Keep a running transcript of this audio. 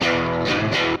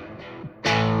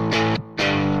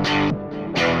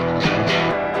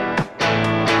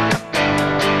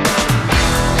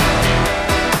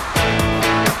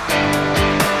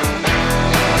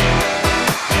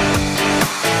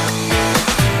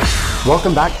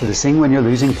Welcome back to the Sing When You're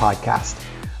Losing podcast,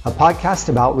 a podcast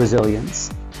about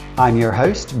resilience. I'm your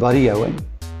host, Buddy Owen.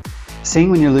 Sing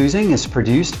When You're Losing is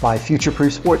produced by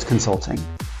Future-Proof Sports Consulting.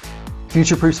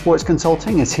 Future-Proof Sports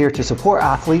Consulting is here to support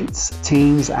athletes,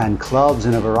 teams, and clubs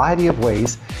in a variety of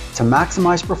ways to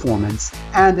maximize performance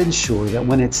and ensure that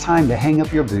when it's time to hang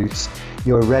up your boots,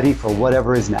 you're ready for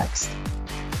whatever is next.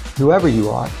 Whoever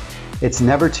you are, it's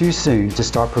never too soon to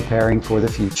start preparing for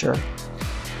the future.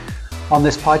 On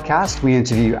this podcast, we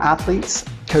interview athletes,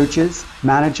 coaches,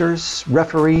 managers,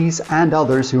 referees, and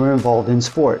others who are involved in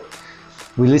sport.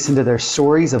 We listen to their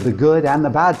stories of the good and the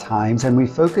bad times, and we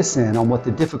focus in on what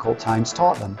the difficult times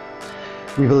taught them.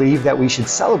 We believe that we should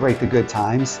celebrate the good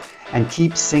times and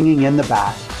keep singing in the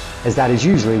bad, as that is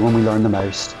usually when we learn the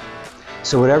most.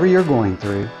 So whatever you're going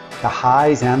through, the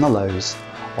highs and the lows,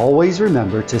 always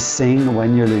remember to sing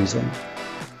when you're losing.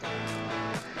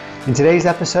 In today's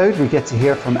episode, we get to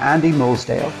hear from Andy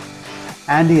Moulsdale.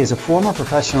 Andy is a former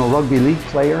professional rugby league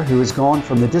player who has gone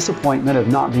from the disappointment of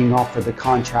not being offered the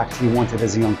contract he wanted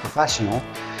as a young professional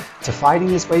to fighting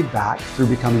his way back through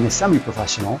becoming a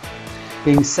semi-professional,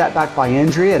 being set back by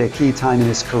injury at a key time in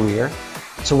his career,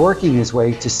 to working his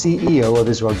way to CEO of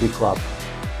his rugby club,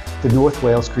 the North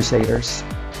Wales Crusaders.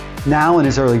 Now in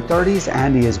his early 30s,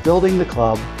 Andy is building the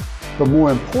club, but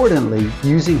more importantly,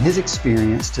 using his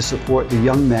experience to support the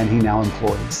young men he now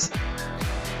employs.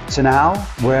 So now,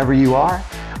 wherever you are,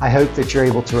 I hope that you're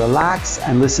able to relax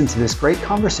and listen to this great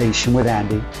conversation with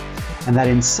Andy, and that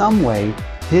in some way,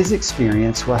 his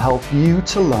experience will help you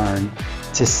to learn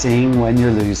to sing when you're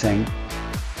losing.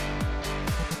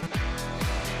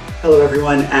 Hello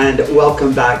everyone, and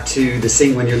welcome back to the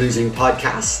Sing When You're Losing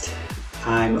podcast.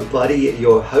 I'm Buddy,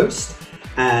 your host.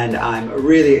 And I'm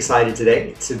really excited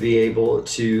today to be able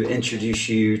to introduce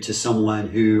you to someone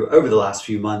who, over the last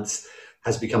few months,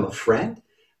 has become a friend.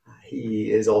 He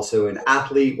is also an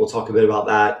athlete. We'll talk a bit about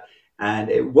that. And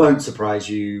it won't surprise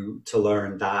you to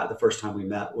learn that the first time we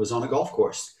met was on a golf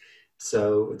course.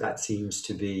 So that seems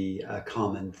to be a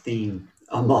common theme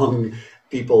among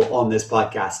people on this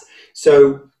podcast.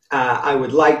 So I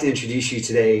would like to introduce you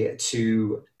today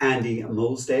to Andy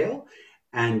Moulsdale.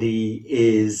 Andy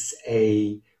is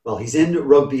he's in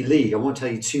rugby league. I won't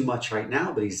tell you too much right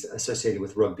now, but he's associated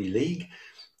with rugby league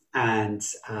and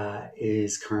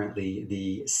is currently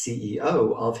the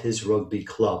CEO of his rugby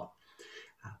club.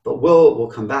 But we'll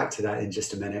come back to that in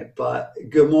just a minute. But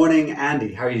good morning,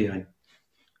 Andy. How are you doing?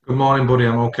 Good morning, buddy.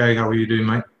 I'm okay. How are you doing,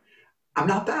 mate? I'm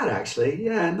not bad, actually.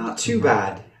 Yeah, not too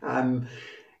bad.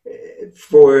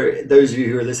 For those of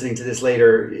you who are listening to this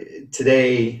later,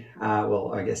 today,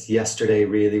 I guess yesterday,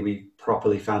 really, we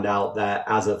properly found out that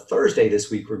as of Thursday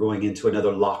this week, we're going into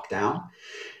another lockdown.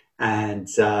 And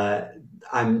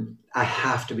I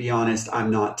have to be honest,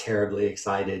 I'm not terribly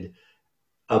excited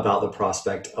about the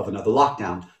prospect of another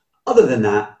lockdown. Other than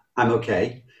that, I'm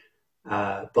okay.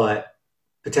 But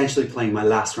potentially playing my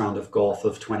last round of golf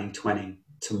of 2020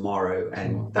 tomorrow,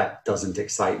 and that doesn't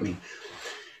excite me.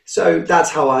 So that's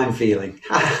how I'm feeling.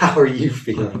 How are you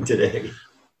feeling today?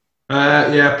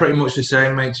 Yeah, pretty much the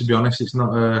same, mate. To be honest, it's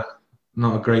not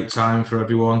a great time for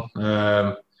everyone.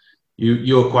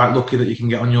 You're quite lucky that you can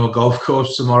get on your golf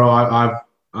course tomorrow.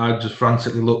 I just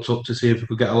frantically looked up to see if we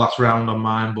could get a last round on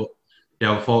mine, but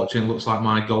yeah, unfortunately, it looks like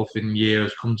my golfing year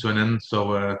has come to an end.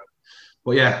 So,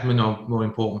 but yeah, more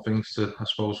important things to, I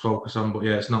suppose, focus on. But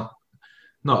yeah, it's not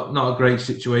a great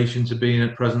situation to be in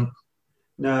at present.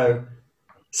 No.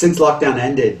 Since lockdown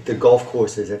ended, the golf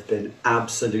courses have been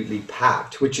absolutely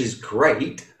packed, which is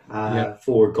great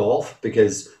for golf,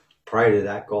 because prior to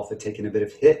that, golf had taken a bit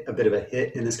of a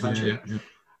hit in this country.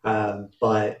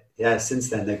 But yeah, since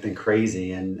then they've been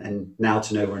crazy, and now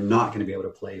to know we're not going to be able to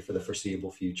play for the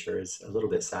foreseeable future is a little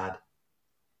bit sad.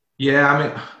 Yeah, I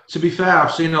mean, to be fair,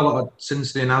 I've seen a lot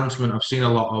since the announcement. I've seen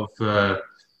a lot of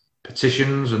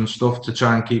petitions and stuff to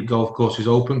try and keep golf courses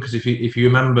open, because if you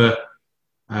remember.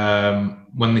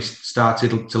 When they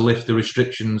started to lift the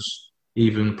restrictions,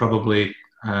 even probably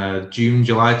June,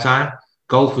 July time,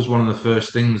 golf was one of the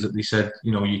first things that they said,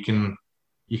 you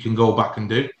can go back and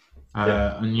do.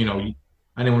 And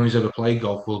anyone who's ever played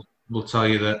golf will tell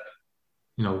you that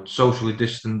socially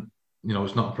distant,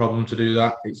 it's not a problem to do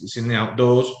that. It's in the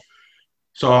outdoors.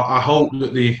 So I hope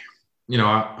that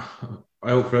I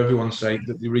hope for everyone's sake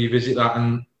that they revisit that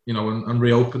and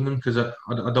reopen them, because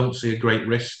I don't see a great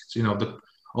risk.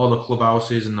 All the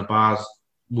clubhouses and the bars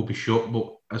will be shut,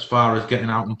 but as far as getting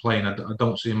out and playing, I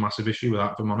don't see a massive issue with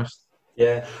that, if I'm honest.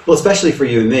 Yeah, well, especially for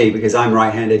you and me, because I'm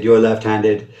right-handed, you're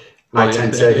left-handed. I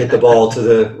tend to hit the ball to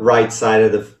the right side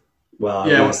of the, I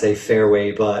don't want to say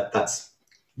fairway, but that's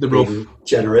the rough,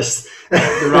 generous.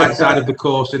 the right side of the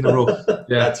course in the rough.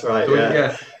 Yeah, that's right.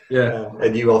 So yeah.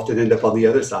 And you often end up on the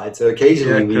other side. So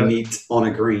occasionally we meet on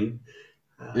a green.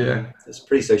 It's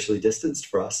pretty socially distanced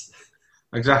for us.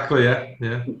 Exactly.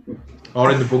 Yeah.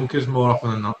 Or in the bunkers more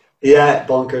often than not. Yeah,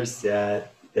 bunkers. Yeah.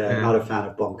 Not a fan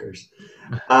of bunkers.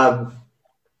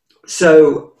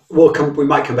 So we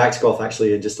might come back to golf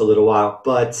actually in just a little while,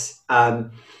 but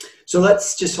so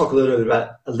let's just talk a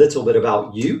little bit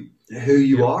about you, who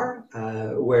you are,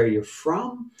 where you're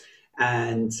from,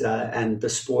 and the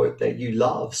sport that you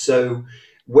love. So,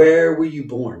 where were you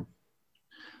born?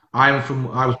 I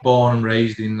was born and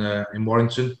raised in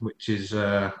Warrington, which is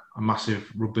a massive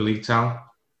rugby league town,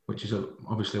 which is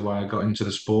obviously why I got into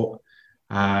the sport.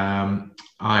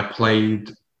 I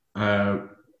played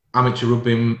amateur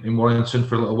rugby in Warrington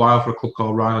for a little while for a club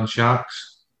called Ryland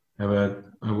Sharks. It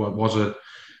was a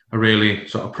really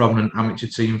sort of prominent amateur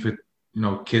team for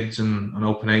kids and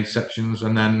open age sections.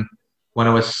 And then when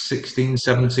I was 16,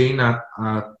 17,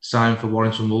 I signed for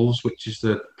Warrington Wolves, which is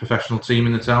the professional team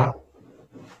in the town.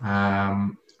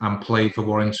 And played for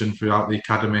Warrington throughout the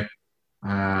academy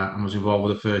and was involved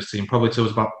with the first team probably till I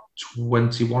was about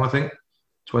 21, I think,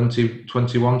 20,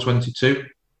 21, 22.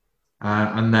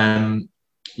 And then,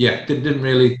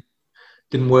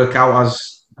 didn't work out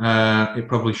as it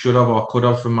probably should have or could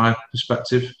have from my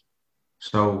perspective.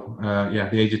 So,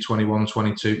 the age of 21,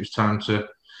 22, it was time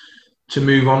to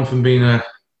move on from being a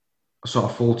sort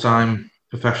of full-time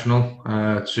professional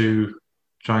to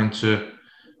trying to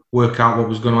work out what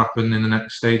was going to happen in the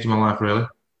next stage of my life, really.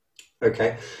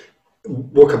 Okay.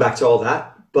 We'll come back to all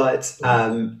that. But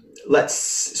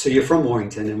so you're from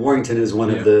Warrington, and Warrington is one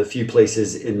of the few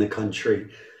places in the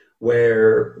country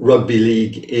where rugby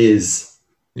league is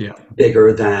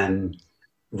bigger than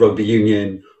rugby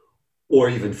union or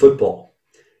even football.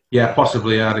 Yeah,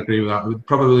 possibly. I'd agree with that.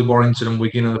 Probably Warrington and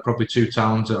Wigan are probably two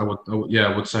towns that I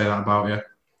would say that about. Yeah.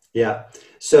 Yeah.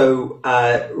 So,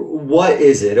 what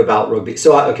is it about rugby?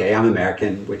 So, I'm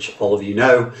American, which all of you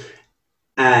know,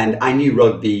 and I knew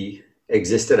rugby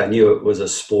existed. I knew it was a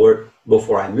sport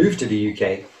before I moved to the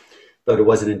UK, but it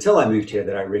wasn't until I moved here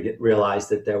that I realized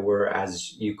that there were,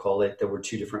 as you call it, there were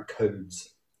two different codes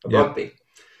of rugby,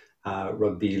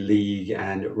 rugby league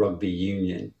and rugby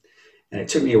union. And it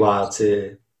took me a while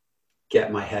to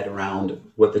get my head around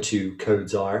what the two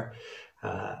codes are.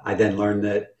 I then learned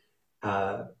that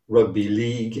rugby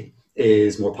league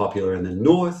is more popular in the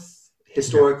north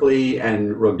historically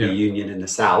and rugby union in the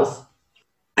south.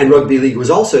 And rugby league was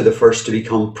also the first to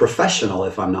become professional,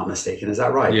 if I'm not mistaken. Is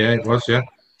that right? Yeah, it was, yeah.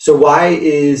 So why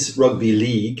is rugby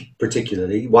league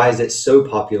particularly, why is it so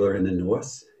popular in the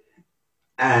north?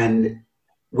 And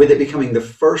with it becoming the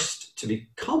first to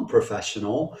become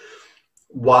professional,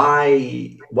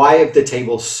 why have the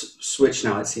tables switched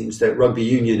now? It seems that rugby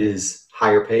union is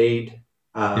higher paid,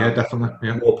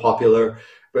 definitely, more popular.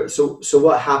 But so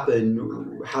what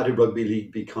happened? How did rugby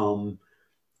league become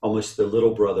almost the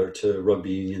little brother to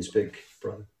rugby union's big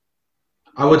brother?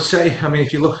 I would say, I mean,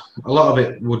 if you look, a lot of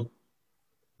it would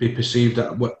be perceived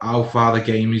at how far the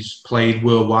game is played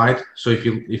worldwide. So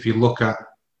if you look at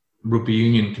rugby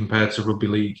union compared to rugby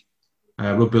league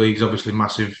is obviously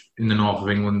massive in the north of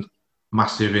England,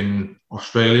 massive in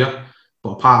Australia.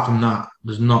 But apart from that,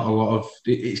 there's not a lot of...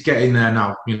 It's getting there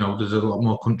now. There's a lot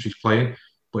more countries playing.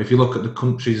 But if you look at the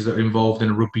countries that are involved in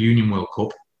a Rugby Union World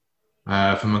Cup,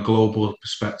 from a global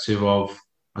perspective of,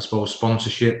 I suppose,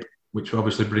 sponsorship, which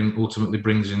obviously ultimately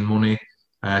brings in money,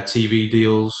 TV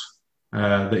deals,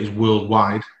 that is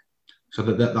worldwide. So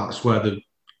that's where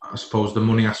the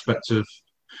money aspect of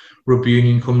Rugby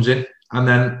Union comes in. And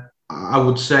then I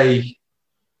would say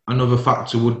another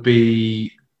factor would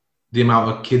be the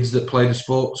amount of kids that play the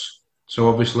sports. So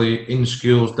obviously in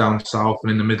schools down south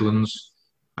and in the Midlands,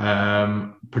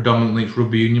 predominantly it's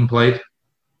rugby union played.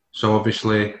 So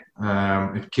obviously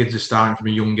if kids are starting from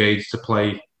a young age to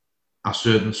play a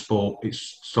certain sport,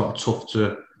 it's sort of tough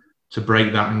to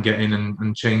break that and get in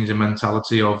and change the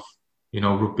mentality of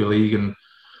rugby league. And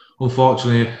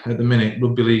unfortunately at the minute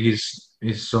rugby league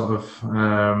is sort of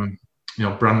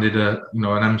branded an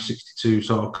M62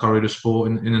 sort of corridor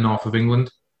sport in the north of England.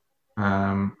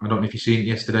 I don't know if you've seen it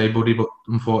yesterday, buddy, but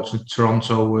unfortunately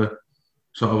Toronto were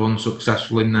sort of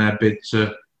unsuccessful in their bid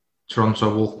to...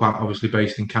 Toronto Wolfpack, obviously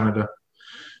based in Canada,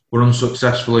 were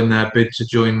unsuccessful in their bid to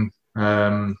join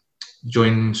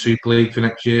Super League for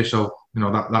next year. So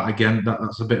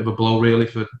that's a bit of a blow really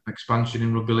for expansion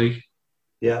in rugby league.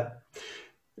 Yeah,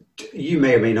 you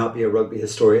may or may not be a rugby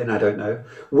historian. I don't know.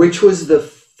 Which was the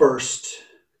first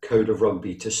code of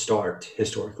rugby to start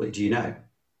historically? Do you know?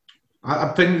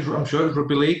 I'm sure it was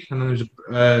rugby league, and then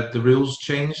the rules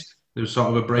changed. there was sort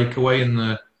of a breakaway in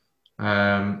the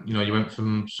you went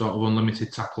from sort of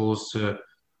unlimited tackles to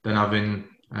then having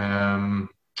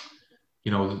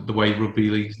the way rugby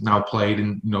league now played,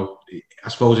 and I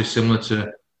suppose it's similar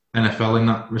to NFL in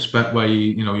that respect, where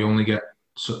you only get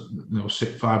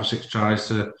 5 or 6 tries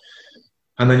to,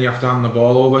 and then you have to hand the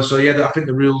ball over. So yeah, I think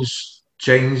the rules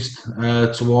changed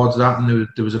towards that, and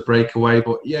there was a breakaway.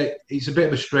 But yeah, it's a bit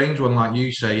of a strange one, like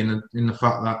you say, in the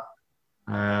fact that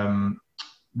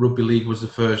rugby league was the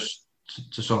first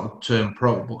to sort of turn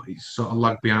pro, but it's sort of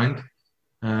lagged behind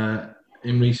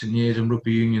in recent years, and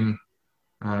rugby union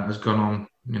has gone on,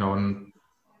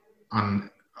 and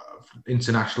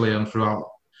internationally and throughout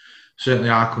certainly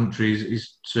our country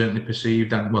is certainly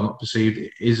perceived, and well, not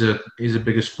perceived, is a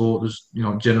bigger sport. There's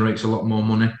it generates a lot more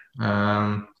money,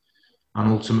 and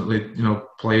ultimately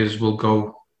players will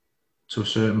go to a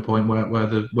certain point where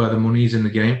the money is in the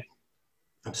game.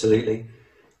 Absolutely.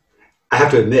 I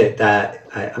have to admit that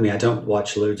I don't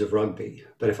watch loads of rugby,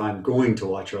 but if I'm going to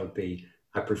watch rugby,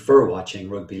 I prefer watching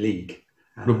rugby league.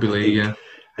 Rugby league, yeah.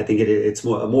 I think it's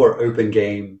a more open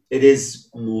game. It is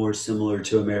more similar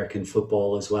to American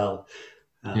football as well,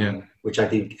 which I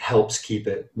think helps keep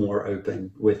it more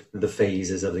open with the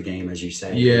phases of the game, as you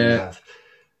say. Yeah, you have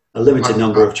a limited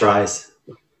number of tries.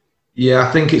 Yeah,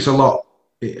 I think it's a lot.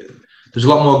 There's a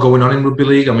lot more going on in rugby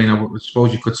league. I mean, I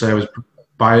suppose you could say I was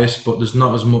biased, but there's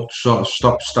not as much sort of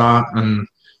stop-start, and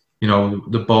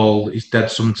the ball is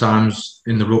dead sometimes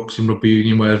in the rucks in rugby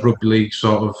union, whereas rugby league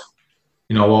sort of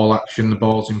all action, the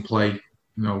ball's in play,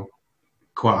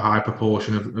 quite a high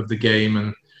proportion of the game,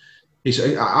 and it's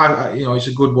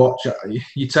a good watch.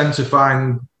 You tend to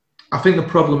find, I think the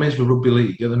problem is with rugby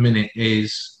league at the minute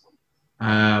is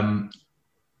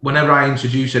whenever I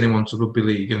introduce anyone to rugby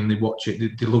league and they watch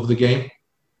it, they love the game.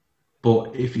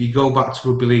 But if you go back to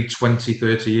rugby league 20,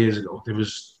 30 years ago, there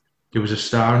was a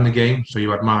star in the game. So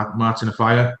you had Martin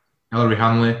Offiah, Ellery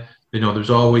Hanley. There was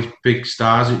always big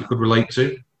stars that you could relate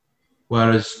to.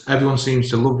 Whereas everyone seems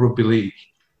to love rugby league,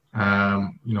 as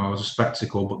a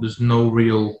spectacle, but there's no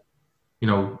real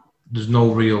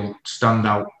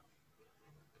standout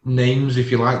names, if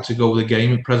you like, to go with the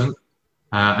game at present.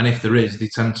 And if there is, they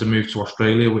tend to move to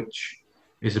Australia, which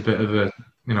is a bit of a,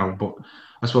 but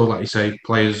I suppose, like you say,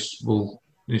 players will,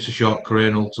 it's a short career,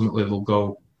 and ultimately they'll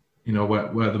go,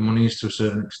 where the money is to a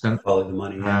certain extent. Follow the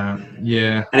money, yeah.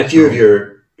 Yeah. And a few of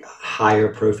your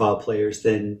higher profile players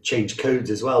then change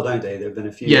codes as well, don't they? There have been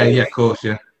a few. Yeah, of course,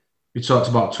 yeah. We talked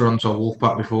about Toronto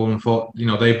Wolfpack before, and thought,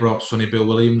 they brought Sonny Bill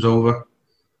Williams over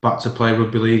back to play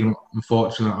rugby league, and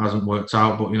unfortunately it hasn't worked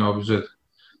out, but, it was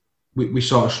we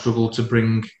sort of struggled to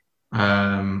bring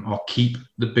or keep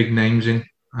the big names in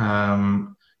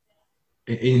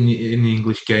the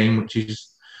English game, which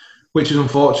is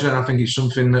unfortunate. I think it's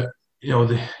something that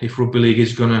if rugby league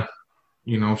is gonna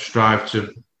strive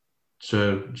to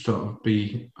sort of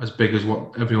be as big as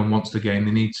what everyone wants the game,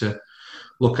 they need to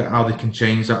look at how they can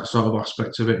change that sort of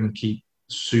aspect of it and keep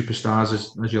superstars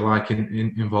as you like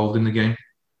involved in the game.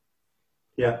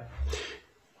 Yeah.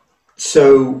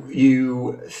 So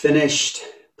you finished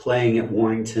playing at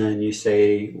Warrington, you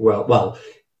say, well,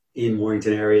 in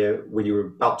Warrington area when you were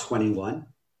about 21?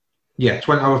 Yeah,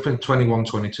 I would think 21,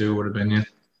 22 would have been, yeah.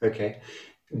 Okay.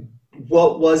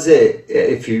 What was it,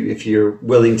 if you're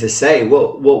willing to say,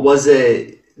 what was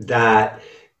it that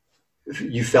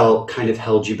you felt kind of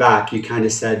held you back? You kind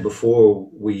of said before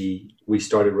we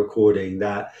started recording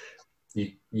that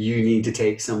you need to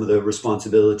take some of the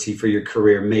responsibility for your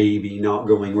career maybe not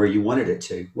going where you wanted it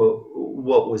to. Well,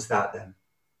 what was that then?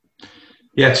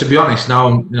 Yeah, to be honest, now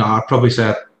I'd probably say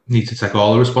I need to take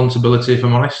all the responsibility, if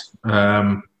I'm honest.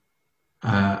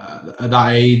 At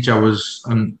that age, I was,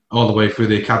 and all the way through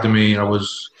the academy, I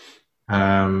was,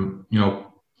 I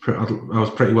was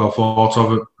pretty well thought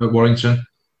of at Warrington.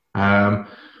 But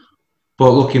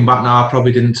looking back now, I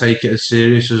probably didn't take it as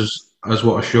serious as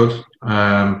what I should.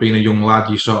 Being a young lad,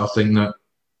 you sort of think that,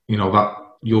 that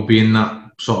you'll be in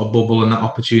that sort of bubble and that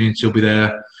opportunity will be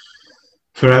there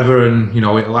forever, and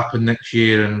it'll happen next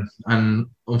year. And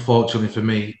unfortunately for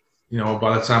me,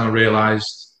 by the time I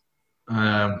realised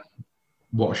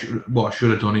what I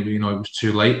should have done, it was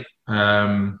too late.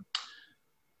 I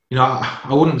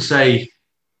wouldn't say.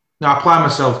 I apply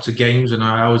myself to games, and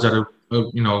I always had a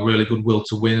really good will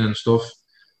to win and stuff.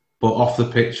 But off the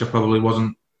pitch, I probably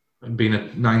wasn't. Being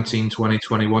a 19, 20,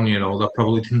 21-year-old, I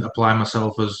probably didn't apply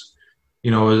myself as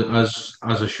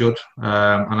I should.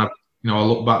 And I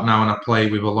look back now and I play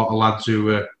with a lot of lads who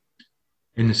were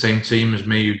in the same team as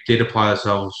me who did apply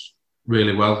themselves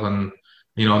really well, and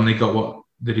and they got what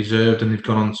they deserved, and they've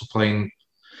gone on to playing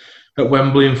at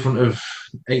Wembley in front of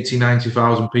 80,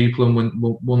 90,000 people and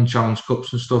won Challenge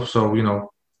Cups and stuff. So,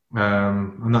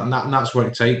 and that's what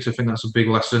it takes. I think that's a big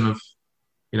lesson of,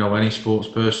 any sports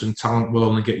person. Talent will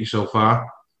only get you so far.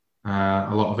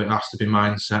 A lot of it has to be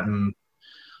mindset and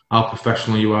how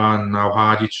professional you are and how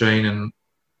hard you train. And,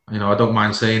 I don't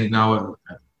mind saying it now.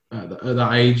 At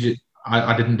that age,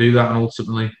 I didn't do that, and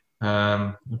ultimately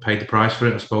paid the price for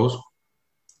it, I suppose.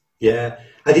 Yeah,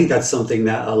 I think that's something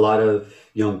that a lot of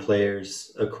young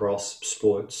players across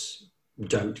sports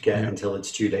don't get until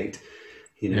it's too late.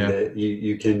 That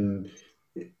you can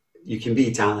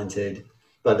be talented,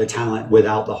 but the talent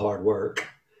without the hard work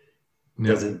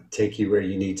doesn't take you where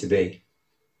you need to be.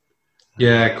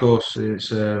 Yeah, of course.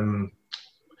 It's I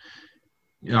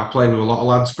played with a lot of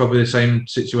lads, probably the same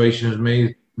situation as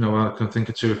me. I can think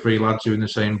of 2 or 3 lads who are in the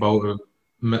same boat, who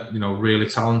are, really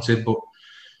talented. But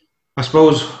I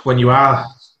suppose when you are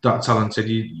that talented,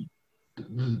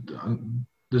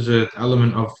 there's an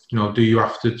element of, do you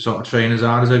have to sort of train as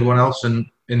hard as everyone else? And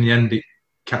in the end, it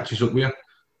catches up with you.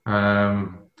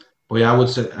 But yeah, I would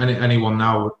say anyone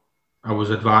now I was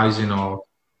advising, or,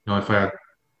 if I had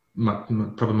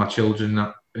probably my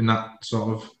children in that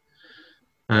sort of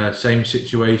same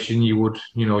situation, you would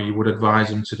advise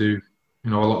them to do, a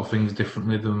lot of things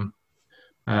differently than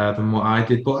what I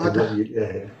did. But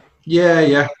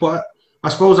but I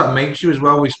suppose that makes you as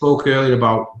well. We spoke earlier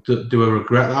about do I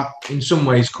regret that? In some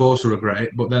ways, of course, I regret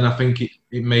it. But then I think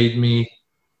it made me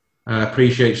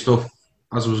appreciate stuff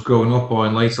as I was growing up, or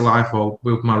in later life, or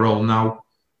with my role now.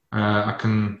 I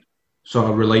can sort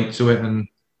of relate to it, and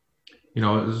it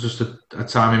was just a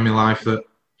time in my life that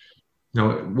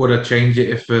would I change it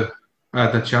if I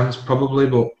had the chance? Probably,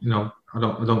 but I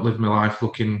don't live my life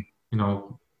looking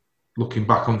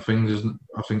back on things.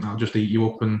 I think that'll just eat you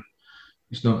up, and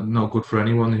it's not good for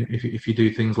anyone if you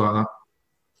do things like that.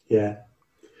 Yeah.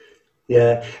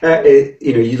 You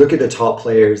look at the top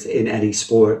players in any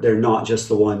sport. They're not just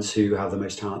the ones who have the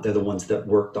most talent. They're the ones that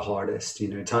work the hardest.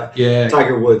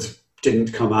 Tiger Woods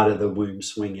didn't come out of the womb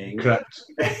swinging. Correct.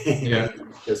 Yeah.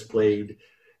 Just played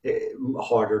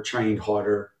harder, trained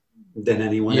harder than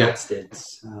anyone else did.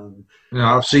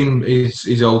 I've seen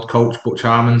his old coach Butch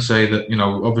Harmon say that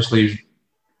obviously he's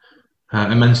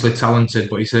immensely talented,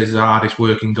 but he says he's the hardest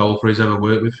working golfer he's ever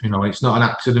worked with. It's not an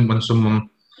accident when someone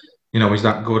is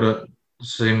that good at.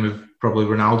 Same with probably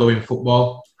Ronaldo in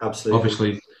football. Absolutely.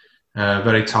 Obviously,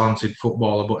 very talented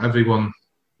footballer, but everyone,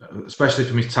 especially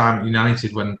from his time at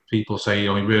United, when people say he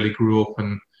really grew up,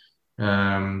 and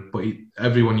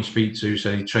everyone you speak to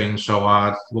say he trains so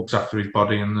hard, looks after his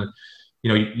body, and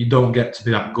you don't get to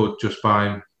be that good just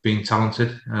by being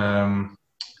talented.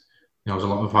 There's a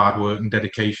lot of hard work and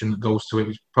dedication that goes to it,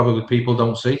 which probably people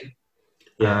don't see.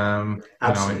 Yeah,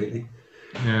 absolutely.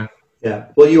 Yeah.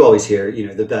 Well, you always hear,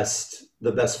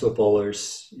 the best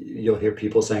footballers, you'll hear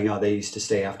people saying, they used to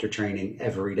stay after training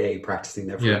every day practicing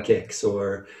their free kicks,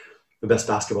 or the best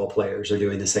basketball players are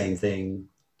doing the same thing,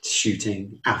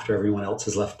 shooting after everyone else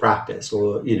has left practice,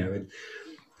 or,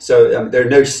 so there are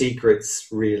no secrets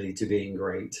really to being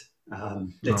great.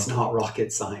 It's not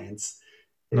rocket science.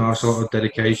 It's a lot of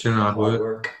dedication and hard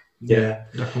work. Yeah,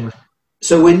 definitely.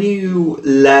 So when you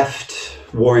left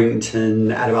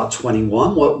Warrington at about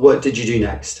 21, what did you do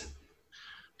next?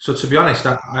 So to be honest,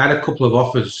 I had a couple of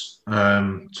offers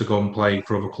to go and play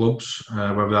for other clubs,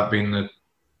 whether that being the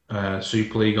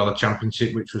Super League or the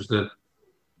Championship, which was the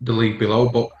league below.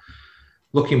 But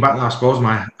looking back now, I suppose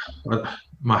my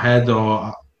head,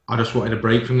 or I just wanted a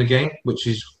break from the game, which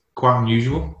is quite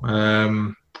unusual.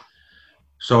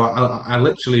 So I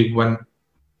literally went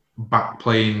back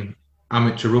playing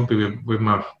amateur rugby with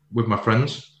my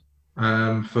friends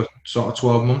for sort of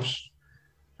 12 months.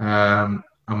 And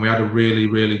we had a really,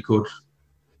 really good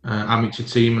amateur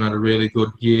team and had a really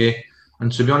good year.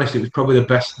 And to be honest, it was probably the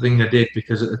best thing I did,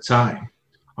 because at the time,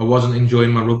 I wasn't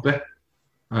enjoying my rugby.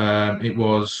 It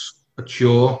was a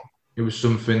chore. It was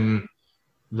something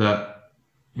that,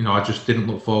 I just didn't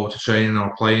look forward to training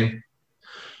or playing.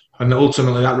 And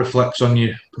ultimately, that reflects on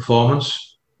your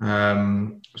performance.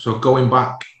 So going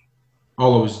back,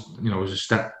 all I was, was a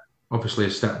step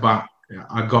back.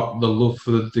 I got the love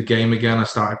for the game again. I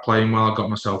started playing well. I got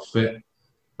myself fit,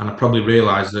 and I probably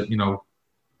realised that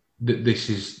this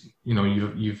is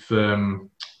you've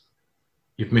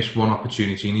missed one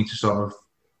opportunity. You need to sort of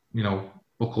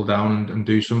buckle down and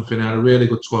do something. I had a really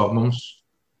good 12 months,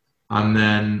 and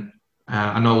then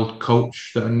an old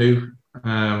coach that I knew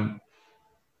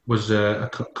was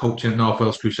coaching at North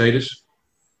Wales Crusaders,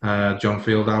 John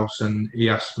Fieldhouse, and he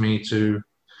asked me to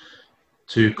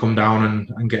to come down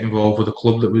and get involved with a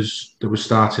club that was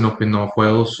starting up in North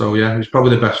Wales. So yeah, it was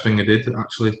probably the best thing I did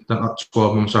actually. That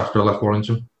 12 months after I left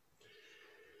Warrington.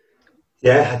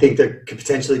 Yeah, I think there could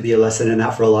potentially be a lesson in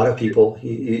that for a lot of people.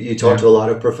 You talk to a lot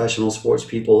of professional sports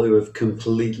people who have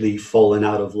completely fallen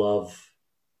out of love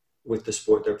with the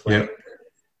sport they're playing.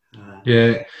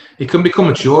 Yeah, it can become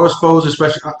a chore, I suppose.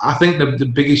 Especially, I think the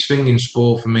biggest thing in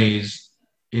sport for me is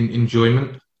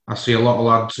enjoyment. I see a lot of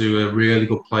lads who are really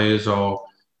good players, or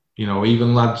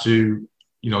even lads who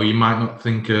you might not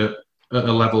think are at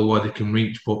a level where they can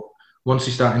reach, but once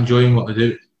you start enjoying what they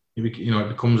do, it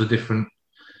becomes a different.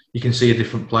 You can see a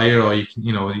different player, or you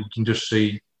can just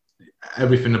see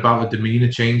everything about the demeanour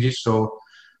changes. So,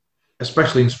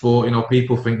 especially in sport,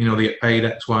 people think they get paid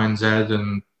X, Y, and Z,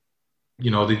 and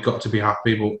they've got to be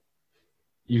happy, but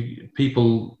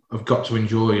people have got to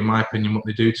enjoy, in my opinion, what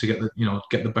they do to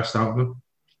get the best out of them.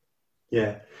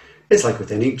 Yeah, it's like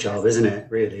with any job, isn't it?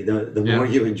 Really, the more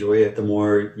you enjoy it, the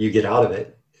more you get out of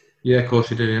it. Yeah, of course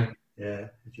you do. Yeah. Yeah,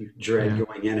 if you dread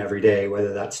going in every day,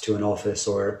 whether that's to an office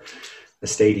or a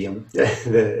stadium.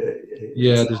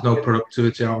 There's no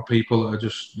productivity out of people that are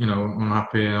just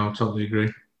unhappy. I totally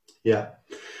agree. Yeah.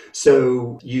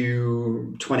 So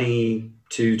you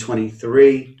 22,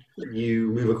 23, you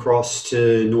move across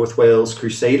to North Wales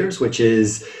Crusaders, which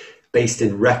is based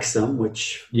in Wrexham,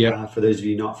 which for those of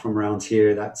you not from around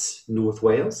here, that's North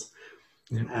Wales.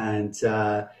 Yeah. And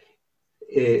so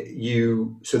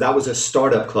that was a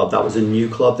startup club. That was a new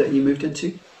club that you moved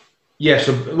into? Yeah.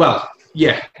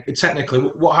 Technically,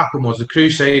 what happened was the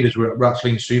Crusaders were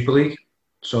actually in Super League.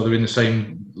 So they're in the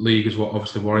same league as what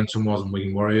obviously Warrington was and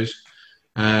Wigan Warriors.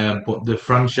 But the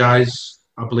franchise,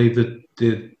 I believe that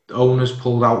the owners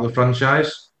pulled out the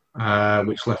franchise,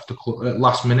 which left the club at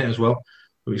last minute as well,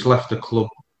 which left the club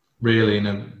really in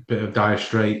a bit of dire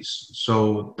straits.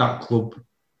 So that club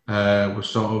was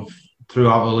sort of threw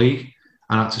out the league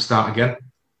and had to start again.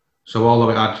 So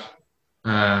although it had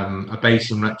a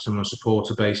base in Wrexham, a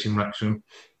supporter base in Wrexham,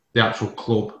 the actual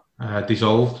club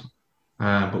dissolved.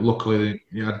 But luckily,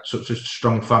 you had such a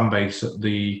strong fan base that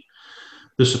the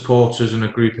supporters and a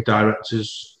group of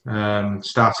directors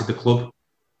started the club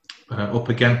up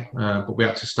again. But we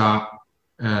had to start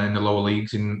in the lower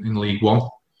leagues in League One.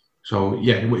 So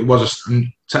yeah, it was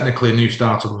technically a new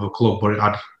startup of a club, but it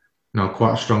had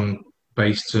quite a strong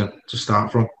base to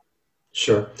start from.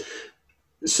 Sure.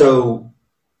 So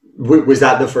was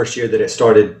that the first year that it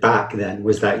started back then?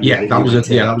 Was that year? That was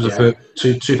the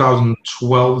first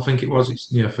 2012, I think it was. It's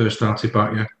first started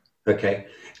back. Yeah. Okay,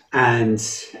 and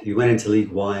you went into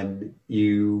League One.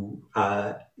 You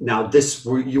now this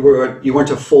you weren't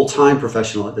a full-time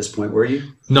professional at this point, were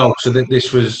you? No. So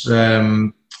this was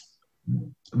at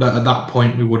that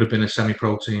point we would have been a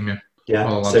semi-pro team. Yeah. Yeah.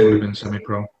 All so would have been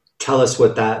semi-pro. Tell us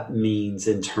what that means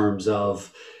in terms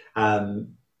of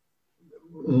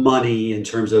money, in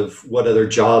terms of what other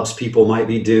jobs people might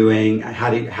be doing. How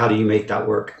do you make that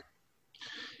work?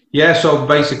 Yeah, so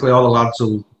basically all the lads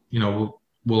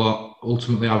will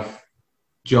ultimately have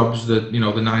jobs that the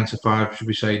 9 to 5, should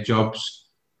we say, jobs,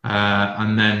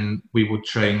 and then we would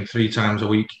train 3 times a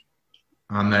week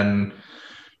and then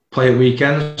play at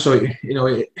weekends. So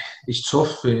it's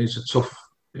tough.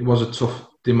 It was a tough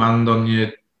demand on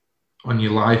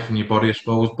your life and your body, I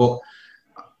suppose. But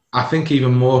I think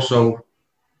even more so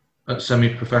at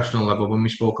semi-professional level, when we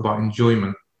spoke about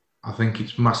enjoyment, I think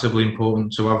it's massively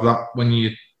important to have that when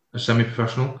you're a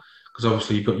semi-professional, because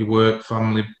obviously you've got your work,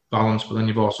 family balance, but then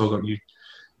you've also got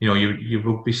your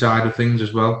rugby side of things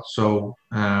as well. So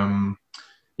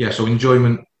so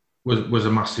enjoyment was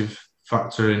a massive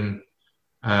factor in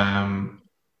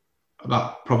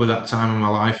that time in my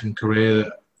life and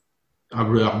career. I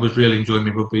was really enjoying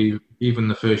my rugby, even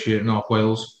the first year at North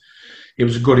Wales. It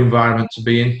was a good environment to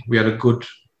be in. We had a good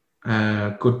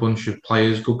bunch of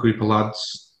players, good group of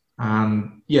lads,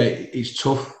 and it's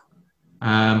tough.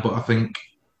 But I think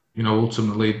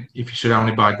ultimately, if you're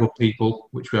surrounded by good people,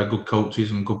 which we had good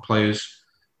coaches and good players,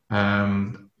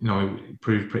 it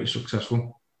proved pretty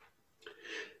successful.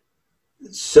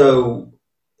 So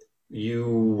you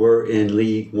were in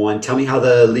League One. Tell me how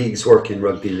the leagues work in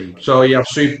rugby league. So you have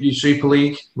Super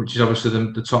League, which is obviously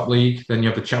the top league. Then you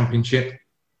have the Championship,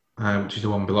 which is the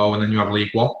one below, and then you have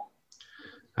League One.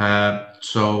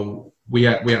 So we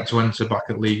had to enter back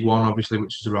at League One, obviously,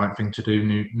 which is the right thing to do.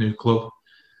 New club.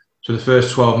 So the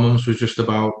first 12 months was just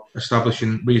about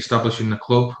re-establishing the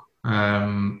club,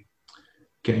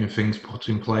 getting things put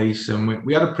in place, and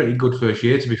we had a pretty good first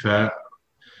year, to be fair.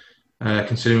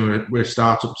 Considering we're a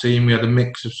start-up team, we had a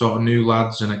mix of sort of new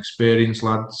lads and experienced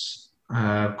lads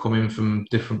coming from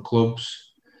different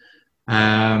clubs.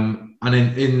 And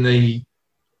in the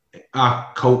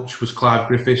our coach was Clive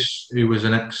Griffiths, who was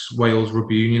an ex-Wales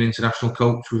Rugby Union international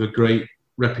coach with a great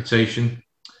reputation,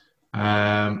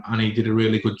 and he did a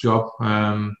really good job.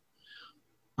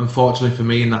 Unfortunately for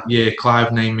me, in that year,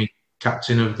 Clive named me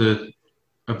captain of the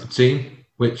team,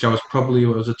 which I was probably,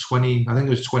 I think it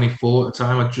was 24 at the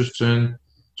time. I just turned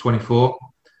 24,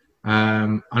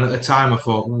 and at the time I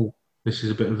thought, oh, this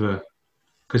is a bit of a,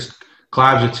 because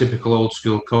Clive's a typical old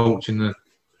school coach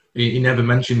he never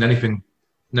mentioned anything,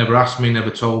 never asked me, never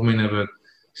told me, never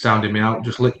sounded me out,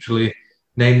 just literally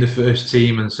named the first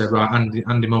team and said, right,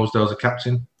 Andy Mosedale's a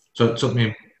captain. So it took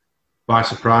me by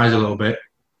surprise a little bit.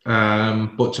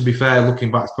 But to be fair,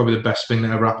 looking back, it's probably the best thing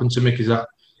that ever happened to me, because that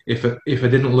if I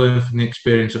didn't learn from the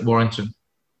experience at Warrington,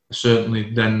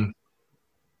 certainly then,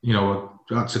 you know,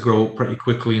 I had to grow up pretty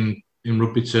quickly in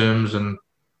rugby terms, and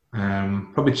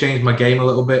probably changed my game a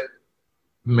little bit,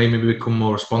 made me become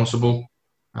more responsible.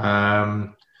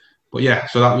 But yeah,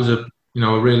 so that was a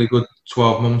really good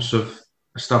 12 months of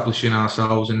establishing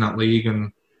ourselves in that league,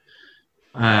 and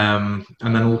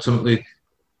then ultimately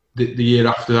the year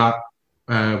after that,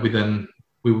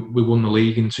 we won the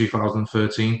league in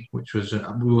 2013, which was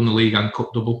we won the league and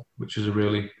cup double, which was a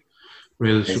really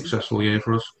successful year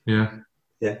for us. Yeah.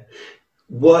 Yeah.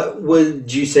 What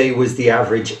would you say was the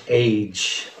average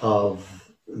age of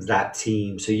that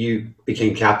team? So you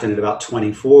became captain at about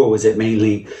 24. Was it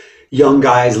mainly young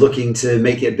guys looking to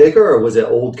make it bigger, or was it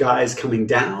old guys coming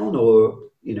down, or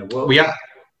what?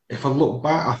 If I look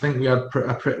back, I think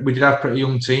we did have a pretty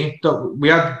young team. We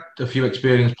had a few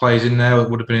experienced players in there that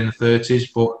would have been in the 30s,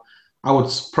 but I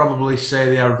would probably say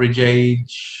the average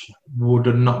age would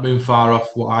have not been far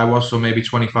off what I was, so maybe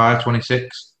 25,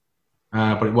 26.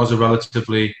 But it was a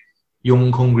relatively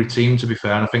young, hungry team, to be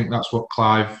fair, and I think that's what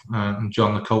Clive and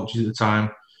John, the coaches at the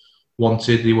time,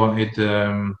 wanted. They wanted,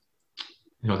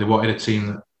 they wanted a team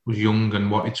that was young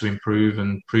and wanted to improve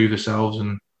and prove themselves.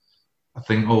 And I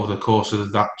think over the course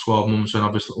of that 12 months, and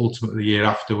obviously ultimately the year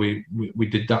after, we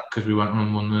did that, because we went on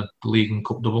and won the league and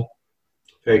cup double.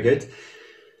 Very good.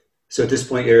 So at this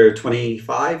point, you're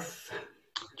 25?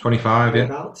 25, yeah.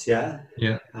 About, yeah.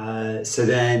 Yeah. So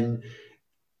then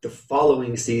the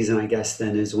following season, I guess,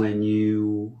 then is when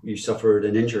you suffered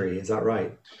an injury. Is that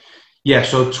right? Yeah,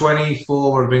 so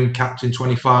 24 would have been captain,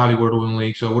 25 he would have won the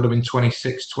league, so it would have been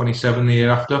 26, 27 the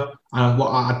year after. And what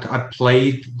I'd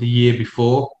played the year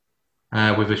before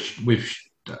I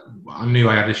knew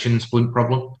I had a shin splint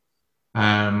problem,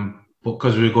 but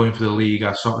because we were going for the league,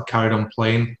 I sort of carried on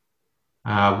playing.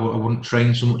 I wouldn't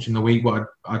train so much in the week, but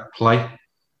I'd play.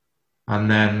 And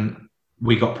then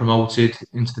we got promoted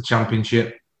into the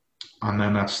championship, and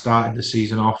then I started the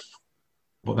season off,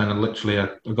 but then I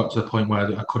got to the point where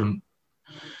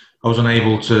I was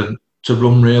unable to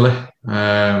run really.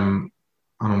 And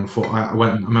I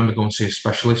remember going to see a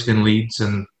specialist in Leeds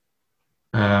and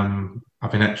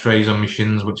having X-rays on my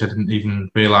shins, which I didn't even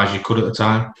realise you could at the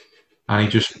time. And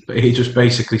he just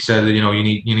basically said that, you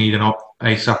need an op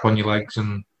ASAP on your legs,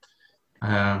 and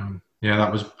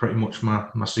that was pretty much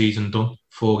my season done.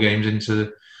 4 games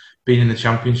into being in the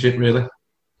championship, really.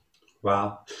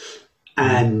 Wow.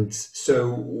 And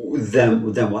so then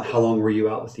what? How long were you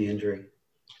out with the injury?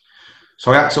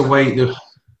 So I had to wait. There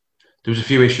was a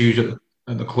few issues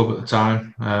at the club at the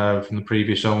time from the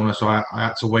previous owner, so I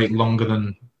had to wait longer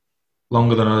than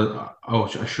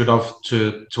I should have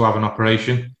to have an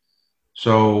operation.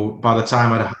 So by the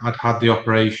time I'd had the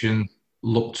operation,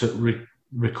 looked at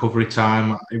recovery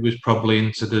time, it was probably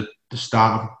into the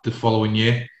start of the following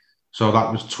year. So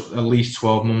that was at least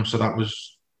 12 months. So that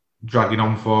was dragging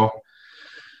on for.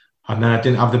 And then I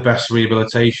didn't have the best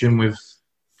rehabilitation with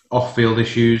off-field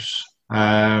issues. So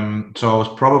I was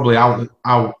probably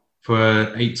out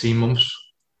for 18 months.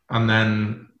 And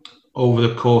then over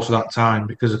the course of that time,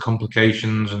 because of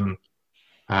complications and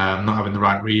not having the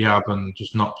right rehab and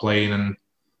just not playing, and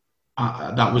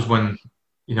that was when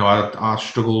I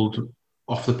struggled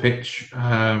off the pitch.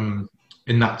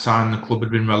 In that time, the club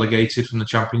had been relegated from the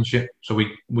championship, so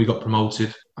we got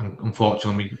promoted, and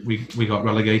unfortunately we got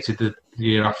relegated the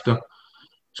year after.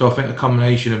 So I think a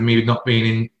combination of me not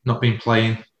being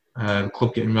playing, the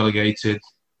club getting relegated,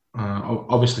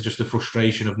 obviously just the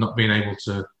frustration of not being able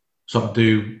to sort of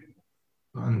do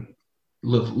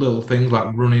little things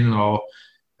like running or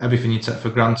everything you take for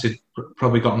granted,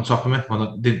 probably got on top of me.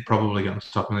 Well, it didn't probably get on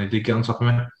top of me. It did get on top of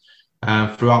me.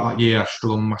 Throughout that year, I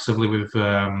struggled massively with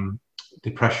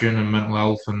depression and mental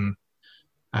health, and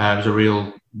it was a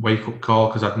real wake-up call,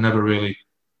 because I'd never really,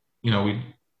 I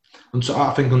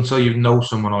think until you know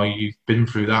someone or you've been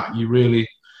through that, you really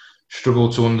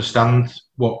struggle to understand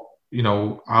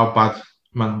how bad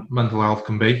mental health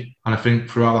can be. And I think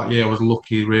throughout that year, I was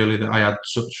lucky really that I had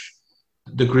such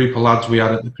the group of lads we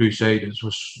had at the Crusaders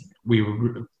we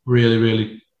were really,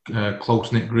 really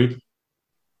close knit group.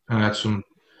 And I had some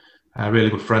really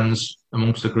good friends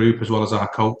amongst the group as well as our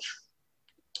coach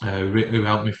who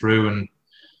helped me through. And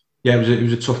yeah, it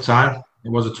was a tough time. It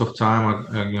was a tough time.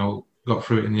 I got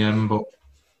through it in the end, but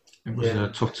it was a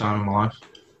tough time in my life.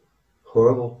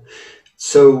 Horrible.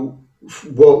 So,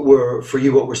 what were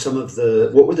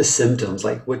the symptoms?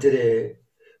 Like, what did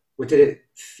it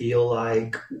feel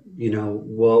like?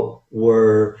 What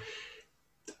were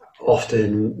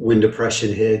often when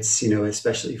depression hits,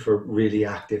 especially for really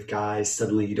active guys,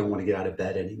 suddenly you don't want to get out of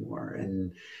bed anymore,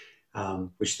 and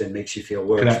which then makes you feel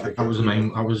worse. That was the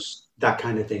main. That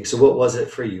kind of thing. So, what was it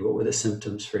for you? What were the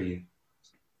symptoms for you?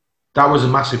 That was a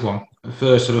massive one. At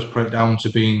first, I just put it down to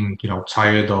being,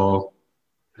 tired or,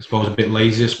 I suppose, a bit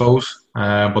lazy, I suppose.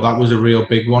 But that was a real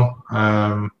big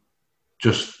one.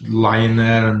 Just lying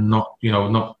there and not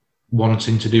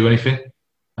wanting to do anything.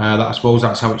 I suppose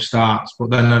that's how it starts. But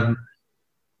then,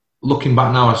 looking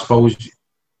back now, I suppose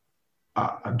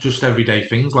just everyday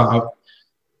things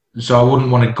so I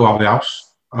wouldn't want to go out of the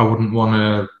house. I wouldn't want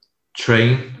to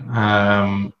train.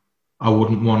 I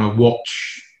wouldn't want to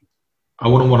watch. I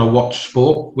wouldn't want to watch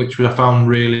sport, which I found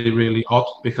really, really odd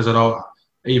because I don't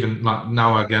even like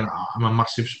now. Again, I'm a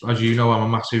massive, as you know, I'm a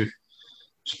massive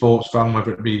sports fan,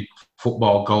 whether it be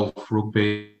football, golf,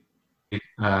 rugby,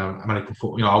 American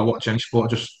football. I watch any sport.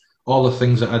 Just all the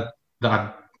things that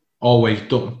I'd always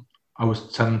done, I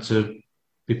was tend to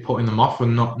be putting them off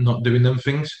and not doing them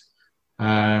things,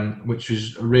 which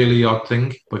is a really odd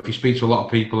thing. But if you speak to a lot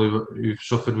of people who've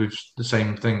suffered with the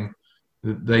same thing,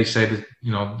 they say that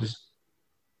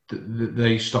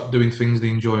they stop doing things they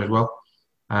enjoy as well.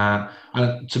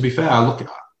 And to be fair,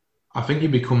 I think you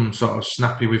become sort of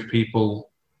snappy with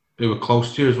people who are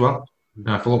close to you as well.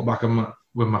 If I look back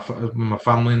with my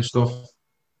family and stuff,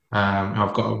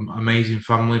 I've got an amazing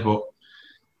family, but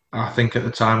I think at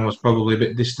the time I was probably a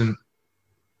bit distant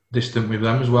with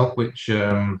them as well, which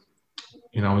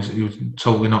he was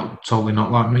totally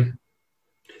not like me.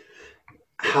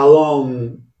 How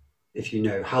long? If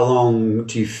how long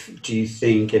do you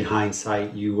think in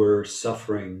hindsight you were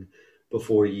suffering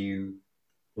before you,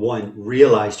 one,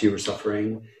 realized you were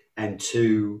suffering, and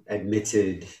two,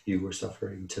 admitted you were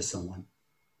suffering to someone?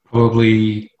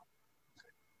 Probably,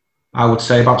 I would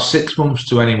say about 6 months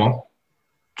to anyone.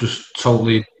 Just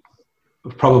totally,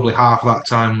 probably half that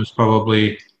time was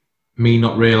probably me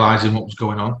not realizing what was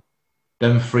going on.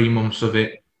 Then 3 months of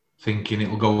it thinking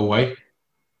it'll go away.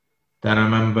 Then I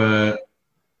remember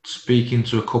speaking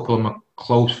to a couple of my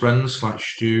close friends like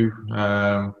Stu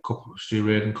Reardon,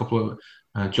 a couple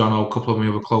of John O, a couple of my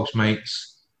other close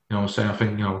mates, saying I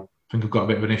think I've got a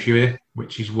bit of an issue here,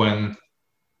 which is when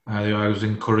I was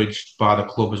encouraged by the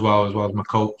club as well as my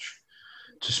coach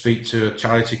to speak to a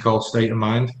charity called State of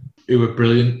Mind, who are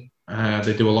brilliant.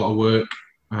 They do a lot of work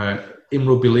in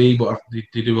rugby league, but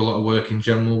they do a lot of work in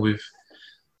general with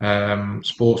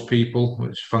sports people,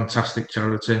 which is a fantastic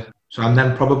charity. So, and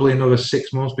then probably another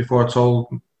 6 months before I told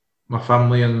my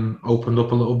family and opened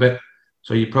up a little bit.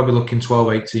 So you're probably looking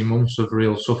 12, 18 months of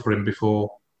real suffering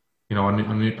before,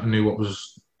 I knew what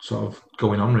was sort of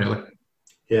going on, really.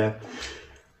 Yeah.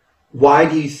 Why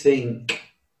do you think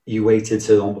you waited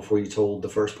so long before you told the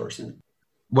first person?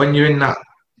 When you're in that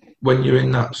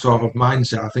sort of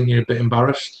mindset, I think you're a bit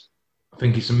embarrassed. I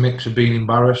think it's a mix of being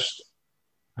embarrassed,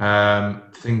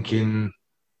 thinking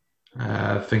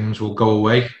things will go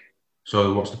away.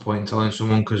 So what's the point in telling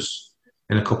someone? Because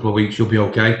in a couple of weeks you'll be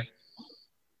okay.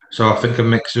 So I think a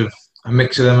mix of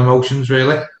them emotions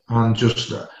really, and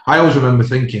just I always remember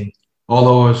thinking,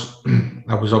 although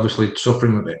I was obviously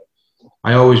suffering with it,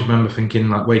 I always remember thinking,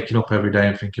 like, waking up every day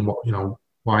and thinking,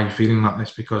 why are you feeling like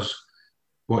this? Because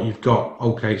what you've got,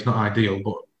 okay, it's not ideal,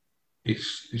 but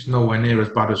it's nowhere near as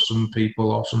bad as some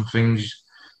people or some things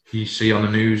you see on the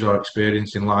news or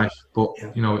experience in life. But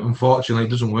unfortunately,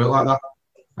 it doesn't work like that.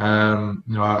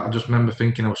 I just remember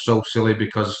thinking I was so silly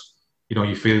because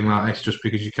you're feeling like this just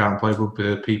because you can't play rugby.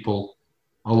 There are people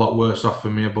a lot worse off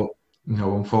than me, but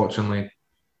unfortunately,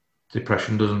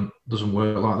 depression doesn't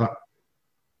work like that.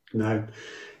 No,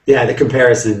 yeah, the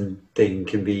comparison thing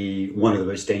can be one of the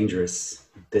most dangerous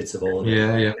bits of all of it.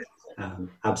 Yeah.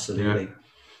 Absolutely. Yeah.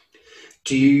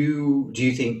 Do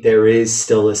you think there is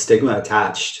still a stigma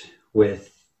attached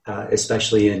with,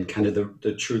 especially in kind of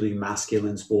the truly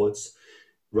masculine sports,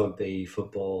 rugby,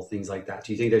 football, things like that?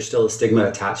 Do you think there's still a stigma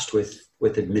attached with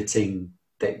admitting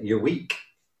that you're weak?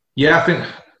 Yeah,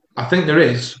 I think there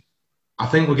is. I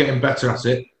think we're getting better at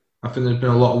it. I think there's been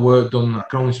a lot of work done.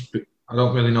 I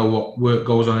don't really know what work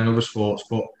goes on in other sports,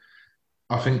 but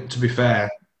I think, to be fair,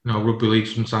 rugby league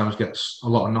sometimes gets a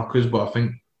lot of knockers, but I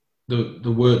think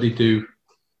the work they do,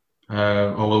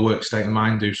 or the work State of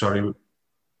Mind do, sorry,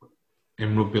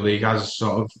 in rugby league has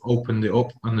sort of opened it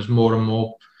up, and there's more and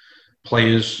more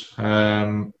players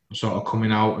sort of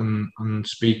coming out and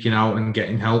speaking out and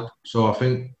getting help. So I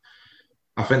think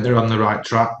they're on the right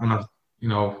track, and I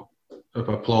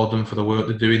applaud them for the work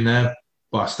they're doing there.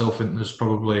 But I still think there's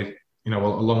probably a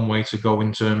long way to go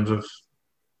in terms of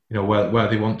where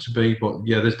they want to be. But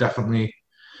yeah, there's definitely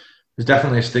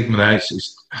a stigma there.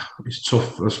 It's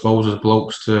tough, I suppose, as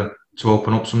blokes to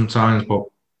open up sometimes. But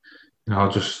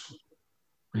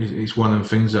it's one of the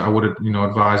things that I would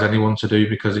advise anyone to do,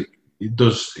 because it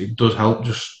does help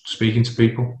just speaking to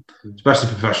people, especially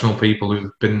professional people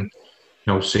who've been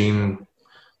seen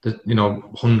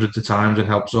hundreds of times and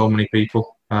helped so many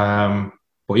people.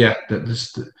 But yeah,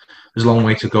 there's a long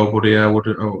way to go, but yeah, I would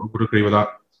agree with that.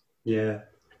 Yeah.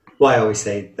 Well, I always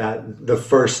say that the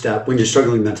first step when you're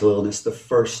struggling with mental illness, the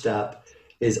first step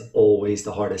is always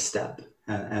the hardest step,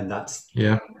 and that's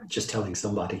just telling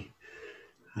somebody.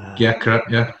 Yeah, correct.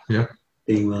 Yeah.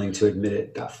 Being willing to admit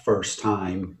it that first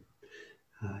time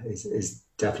is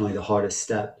definitely the hardest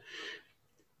step.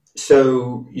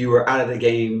 So you were out of the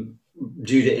game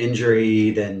due to injury,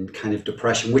 then kind of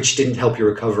depression, which didn't help your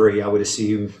recovery, I would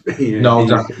assume. Being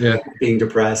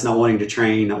depressed, not wanting to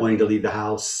train, not wanting to leave the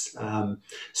house.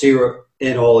 So you were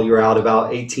out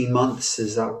about 18 months.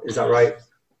 Is that right?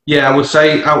 Yeah, I would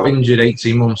say out injured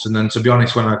 18 months, and then, to be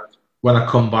honest, when I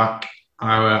come back,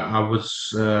 I was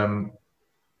you're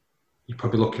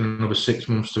probably looking another 6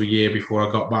 months to a year before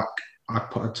I got back.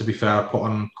 To be fair, I put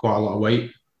on quite a lot of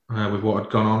weight with what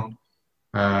had gone on.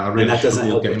 I really, and that doesn't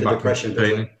help with the depression, does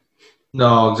it?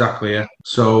 No, exactly. Yeah.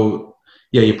 So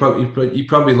yeah, you're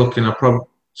probably looking at from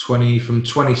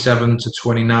 27 to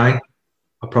 29.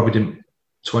 I probably didn't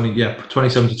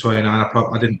 27 to 29.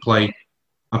 I didn't play.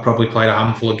 I probably played a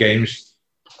handful of games,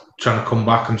 trying to come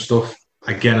back and stuff.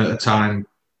 Again, at the time,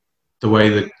 the way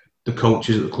the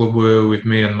coaches at the club were with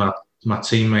me and my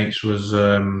teammates was,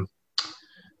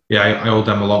 I owed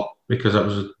them a lot, because that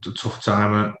was a tough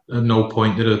time. At no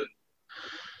point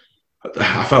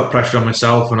I felt pressure on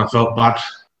myself, and I felt bad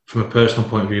from a personal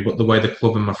point of view. But the way the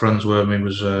club and my friends were with me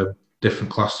was a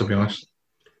different class, to be honest.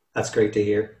 That's great to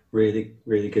hear. Really,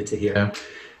 really good to hear.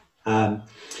 Yeah.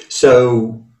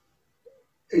 So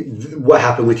what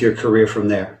happened with your career from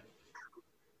there?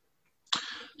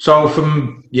 So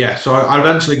I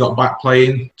eventually got back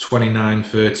playing 29,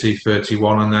 30,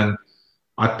 31, and then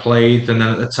I played. And then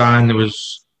at the time there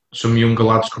was some younger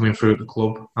lads coming through at the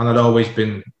club, and I'd always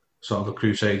been sort of a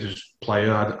Crusaders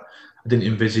player. I didn't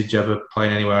envisage ever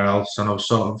playing anywhere else, and I was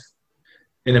sort of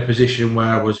in a position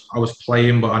where I was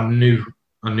playing, but I knew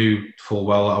full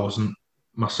well that I wasn't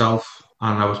myself,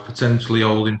 and I was potentially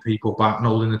holding people back and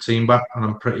holding the team back. And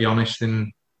I'm pretty honest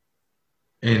in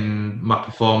my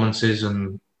performances,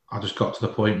 and I just got to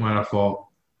the point where I thought,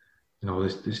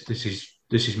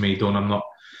 this is me done.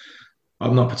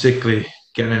 I'm not particularly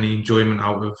getting any enjoyment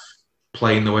out of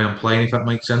playing the way I'm playing, if that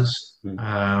makes sense.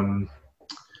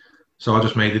 So I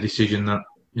just made the decision that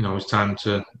it's time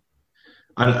to.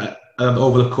 And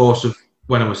over the course of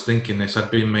when I was thinking this,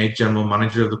 I'd been made general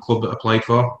manager of the club that I played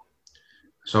for,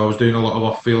 so I was doing a lot of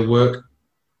off-field work.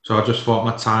 So I just thought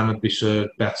my time would be served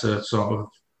better, sort of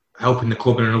helping the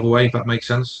club in another way, if that makes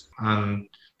sense. And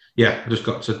yeah, I just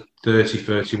got to 30,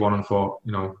 31 and thought,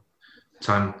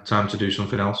 time to do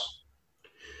something else.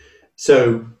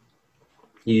 So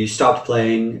you stopped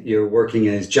playing, you're working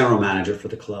as general manager for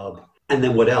the club. And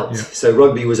then what else? Yeah. So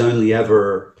rugby was only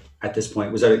ever, at this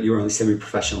point, you were only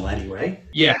semi-professional anyway?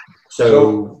 Yeah.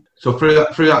 So through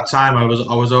that time, I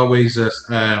was always,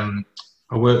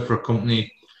 I worked for a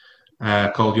company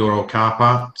called Euro Car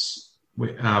Parts.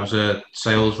 I was a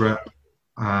sales rep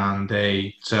and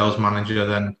a sales manager.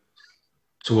 Then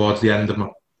towards the end of my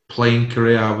playing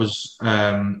career, I was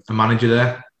a manager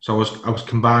there. So I was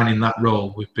combining that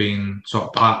role with being sort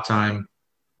of part-time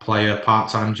player,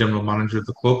 part-time general manager of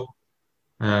the club.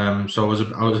 So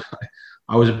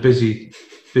I was a busy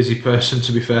person,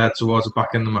 to be fair, towards the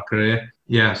back end of my career.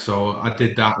 Yeah, so I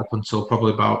did that up until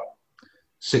probably about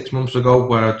 6 months ago,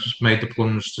 where I just made the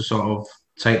plunge to sort of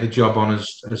take the job on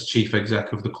as chief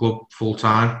exec of the club full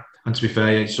time. And to be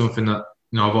fair, it's something that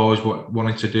I've always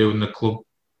wanted to do, and the club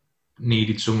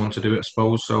needed someone to do it, I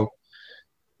suppose. So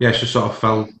yeah, it's just sort of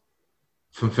fell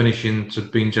from finishing to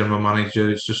being general manager.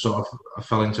 It's just sort of I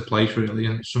fell into place really,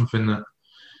 and it's something that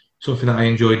I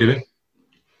enjoy doing.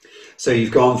 So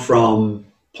you've gone from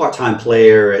part-time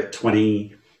player at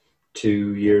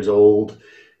 22 years old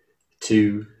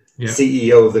to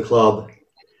CEO of the club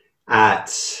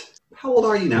at, how old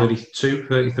are you now? 32,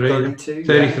 33. 32?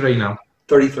 33 now.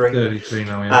 33. 33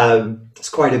 now, yeah. It's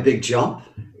quite a big jump,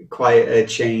 quite a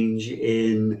change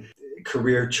in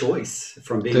career choice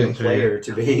from being a player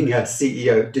to being a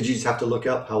CEO. Did you just have to look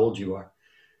up how old you are?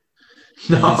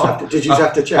 No. Did you just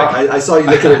have to check? I saw you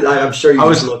looking at it. I'm sure you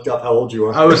just looked up how old you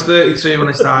are. I was 32 when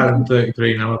I started. I'm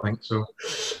 33 now, I think. So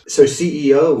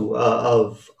CEO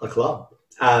of a club.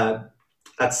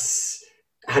 That's,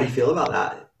 how do you feel about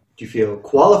that? Do you feel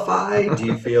qualified? Do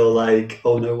you feel like,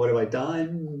 oh no, what have I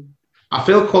done? I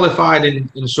feel qualified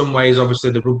in some ways. Obviously,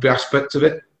 the rugby aspect of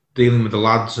it, dealing with the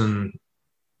lads, and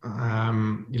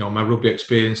my rugby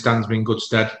experience stands me in good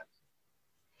stead.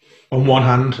 On one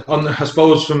hand, I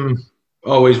suppose from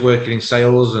always working in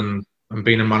sales and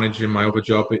being a manager in my other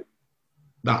job, a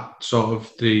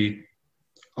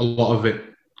lot of it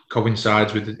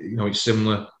coincides with it's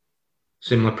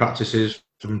similar practices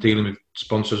from dealing with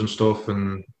sponsors and stuff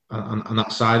and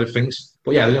that side of things.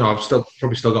 But yeah, I've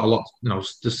probably still got a lot.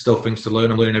 There's still things to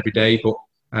learn. I'm learning every day, but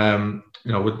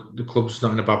the club's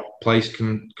not in a bad place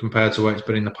compared to where it's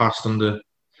been in the past under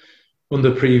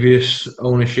previous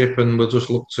ownership, and we'll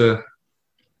just look to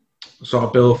sort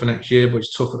of build for next year. But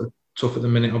it's tough at the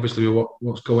minute, obviously, with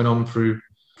what's going on through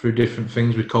different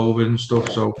things with COVID and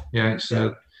stuff. So yeah, it's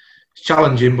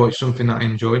challenging, but it's something that I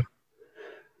enjoy.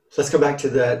 So let's go back to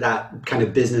that kind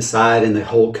of business side and the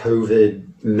whole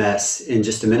COVID mess in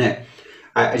just a minute.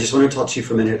 I just want to talk to you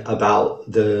for a minute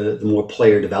about the more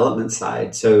player development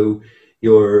side. So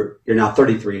you're now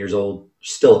 33 years old,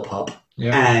 still a pup,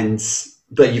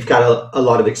 but you've got a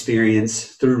lot of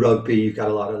experience through rugby. You've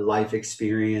got a lot of life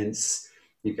experience.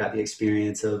 You've got the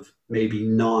experience of maybe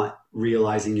not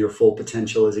realizing your full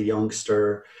potential as a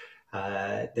youngster,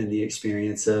 then the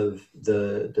experience of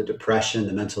the depression,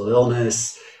 the mental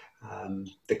illness,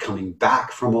 the coming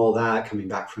back from all that, coming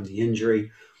back from the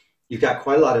injury. You've got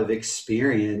quite a lot of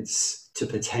experience to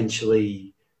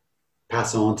potentially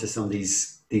pass on to some of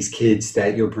these kids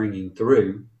that you're bringing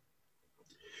through.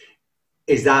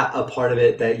 Is that a part of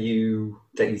it that you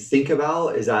think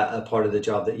about? Is that a part of the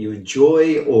job that you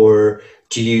enjoy? Or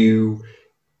do you,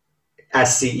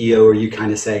 as CEO, are you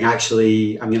kind of saying,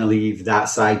 actually, I'm going to leave that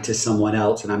side to someone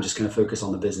else and I'm just going to focus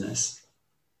on the business?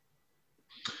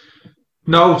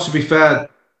 No, to be fair,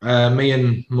 me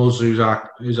and Muzz, who's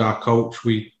our coach,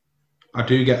 I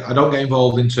don't get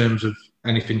involved in terms of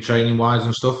anything training wise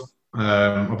and stuff.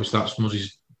 Obviously that's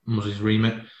Muzz's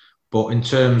remit. But in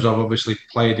terms of obviously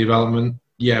player development,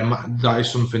 yeah, that is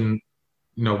something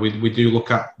we do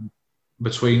look at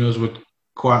between us with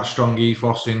quite a strong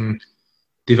ethos in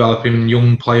developing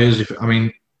young players.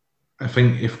 I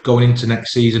think if going into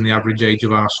next season, the average age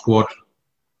of our squad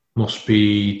must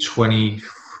be 20.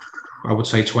 I would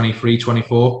say 23,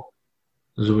 24.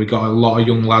 So we've got a lot of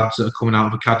young lads that are coming out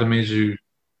of academies who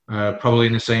are probably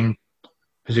in the same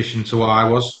position to what I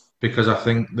was, because I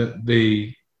think that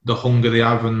the hunger they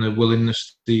have and the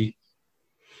willingness they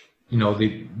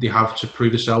have to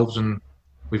prove themselves, and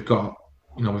we've got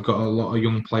a lot of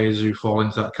young players who fall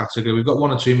into that category. We've got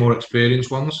one or two more experienced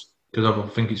ones because I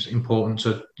think it's important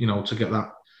to get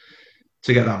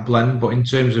that blend. But in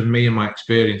terms of me and my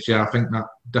experience, yeah, I think that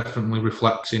definitely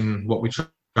reflects in what we try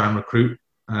and recruit.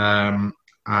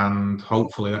 And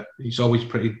hopefully it's always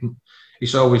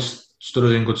stood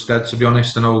us in good stead, to be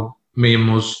honest. I know me and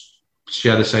Muzz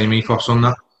share the same ethos on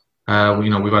that.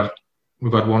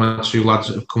 We've had one or two lads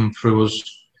that have come through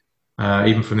us,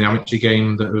 even from the amateur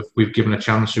game, that we've given a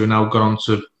chance, who are now gone on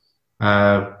to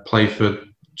play for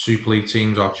Super League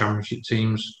teams or Championship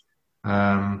teams.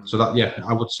 So that, yeah,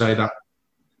 I would say that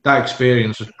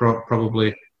experience has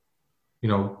probably,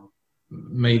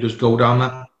 made us go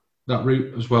down that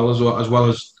route as well as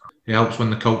it helps when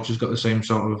the coach has got the same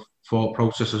sort of thought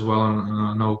process as well, and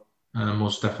I know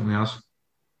Muzz definitely has.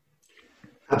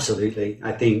 Absolutely.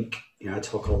 I think I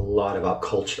talk a lot about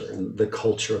culture and the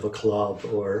culture of a club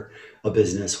or a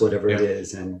business, whatever it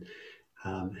is, and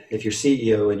if your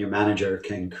CEO and your manager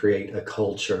can create a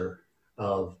culture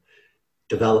of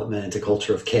development, a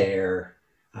culture of care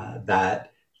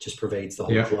that just pervades the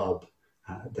whole club,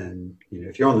 then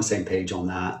if you're on the same page on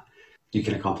that, you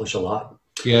can accomplish a lot.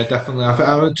 Yeah,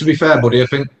 definitely. To be fair, buddy, I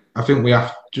think we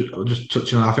have to, just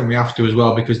touching on, I think we have to as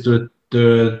well, because there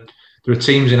are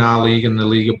teams in our league and the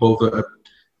league above that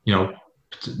are,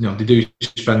 they do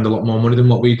spend a lot more money than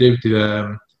what we do.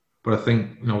 But I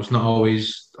think it's not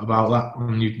always about that,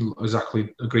 and you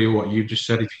exactly agree with what you just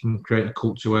said. If you can create a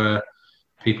culture where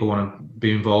people want to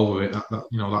be involved with it,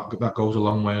 that goes a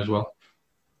long way as well.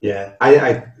 Yeah,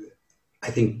 I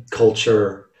think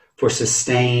culture for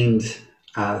sustained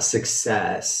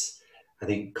success I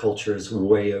think culture is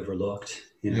way overlooked.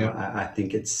 I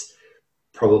think it's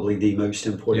probably the most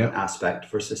important aspect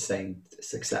for sustained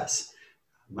success.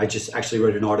 I just actually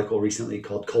wrote an article recently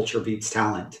called Culture Beats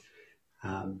Talent.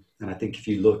 And I think if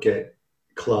you look at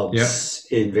clubs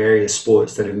in various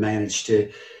sports that have managed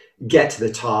to get to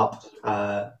the top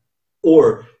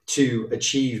or to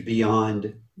achieve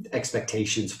beyond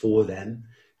expectations for them,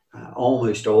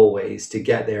 almost always to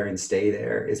get there and stay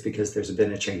there is because there's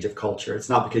been a change of culture. It's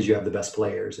not because you have the best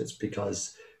players. It's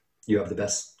because you have the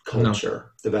best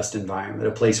culture, the best environment,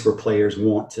 a place where players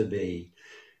want to be,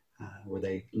 where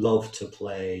they love to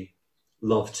play,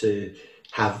 love to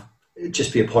have,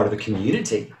 just be a part of a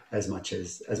community as much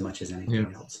as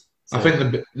anything else. So, I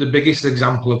think the biggest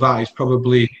example of that is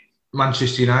probably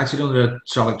Manchester United under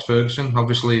Sir Alex Ferguson.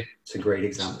 Obviously, it's a great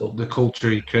example. The culture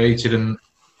he created and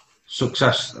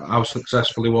how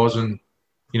successful he was, and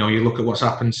you look at what's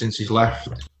happened since he's left.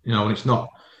 And it's not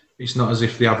as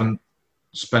if they haven't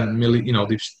spent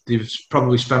they've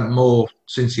probably spent more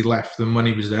since he left than when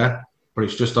he was there. But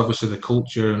it's just obviously the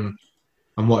culture and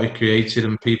what he created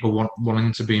and people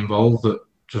wanting to be involved that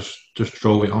just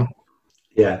drove it on.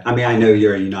 Yeah, I mean, I know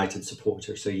you're a United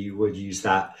supporter, so you would use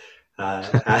that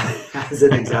as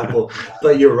an example.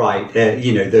 But you're right.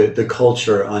 The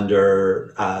culture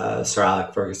under Sir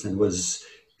Alex Ferguson was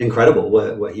incredible.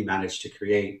 What he managed to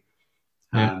create.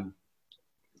 And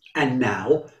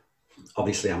now,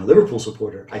 obviously, I'm a Liverpool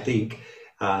supporter. I think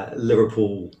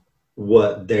Liverpool,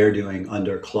 what they're doing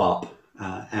under Klopp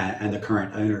and the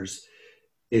current owners,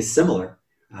 is similar.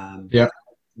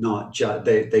 Not just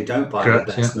they don't buy the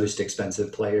best, most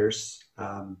expensive players,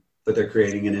 but they're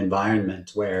creating an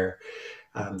environment where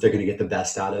they're going to get the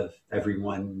best out of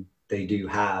everyone they do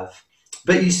have.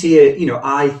 But you see it,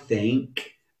 I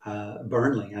think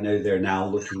Burnley, I know they're now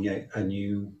looking at a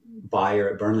new buyer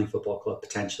at Burnley Football Club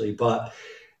potentially, but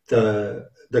the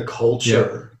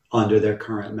culture under their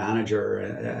current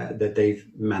manager that they've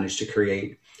managed to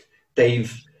create,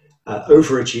 they've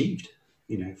overachieved,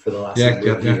 for the last number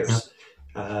of years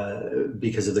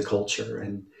because of the culture.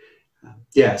 And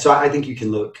so I think you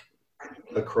can look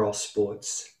across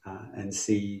sports and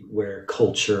see where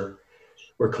culture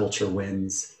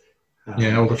wins.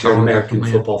 If you're an American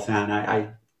football fan,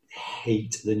 I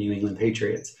hate the New England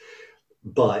Patriots,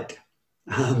 but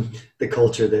the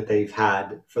culture that they've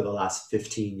had for the last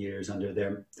 15 years under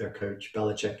their coach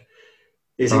Belichick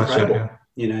is incredible.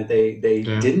 They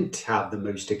didn't have the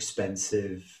most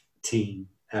expensive team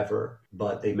ever,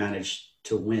 but they managed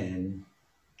to win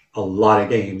a lot of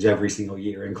games every single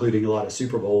year, including a lot of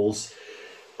Super Bowls,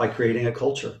 by creating a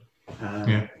culture.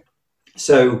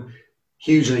 So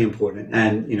hugely important.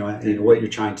 And what you're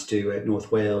trying to do at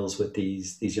North Wales with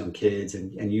these young kids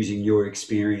and using your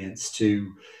experience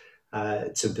to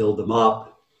build them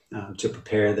up, to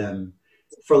prepare them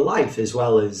for life as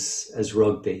well as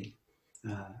rugby,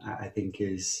 I think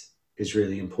is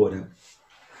really important.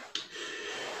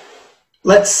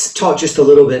 Let's talk just a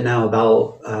little bit now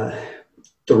about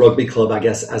the rugby club, I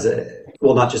guess,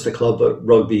 not just the club, but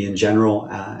rugby in general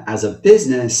as a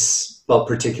business, but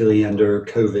particularly under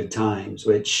COVID times,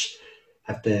 which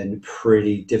have been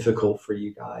pretty difficult for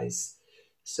you guys.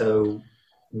 So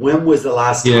when was the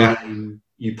last time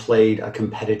you played a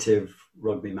competitive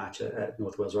rugby match at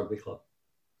North Wales Rugby Club?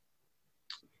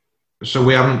 So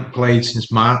we haven't played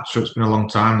since March, so it's been a long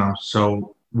time now.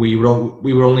 So we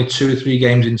were only 2 or 3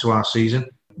 games into our season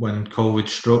when COVID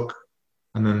struck,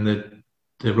 and then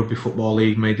the Rugby Football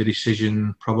League made the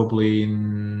decision probably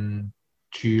in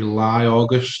July,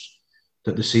 August,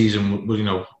 that the season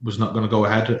was not going to go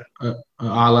ahead at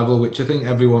our level, which I think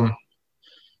everyone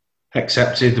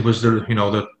accepted was the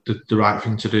right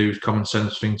thing to do, common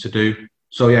sense thing to do.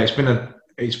 So it's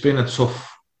been a tough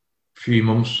few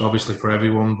months, obviously for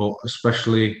everyone, but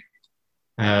especially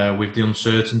with the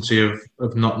uncertainty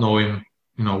of not knowing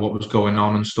what was going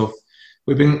on and stuff.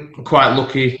 We've been quite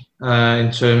lucky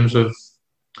in terms of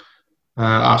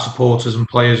our supporters and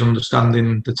players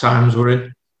understanding the times we're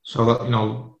in, so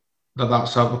that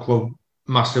that's helped the club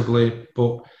massively.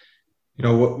 But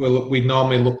we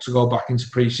normally look to go back into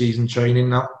pre-season training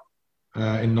now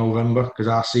in November, because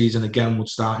our season again would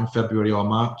start in February or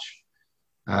March.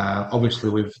 Obviously,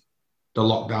 with the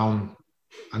lockdown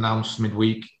announced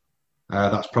midweek,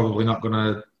 that's probably not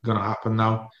going to happen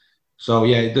now. So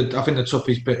I think the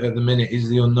toughest bit at the minute is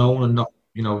the unknown and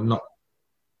not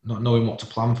knowing what to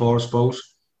plan for, I suppose,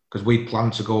 because we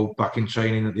plan to go back in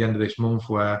training at the end of this month,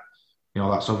 where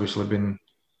that's obviously been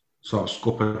sort of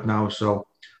scuppered now. So,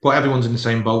 but everyone's in the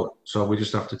same boat, so we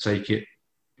just have to take it,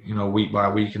 week by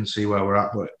week and see where we're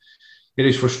at. But it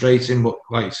is frustrating. But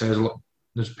like you say,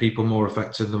 there's people more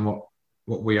affected than what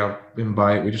what we have been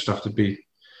by it. We just have to be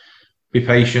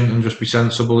patient and just be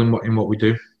sensible in what we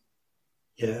do.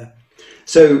 Yeah.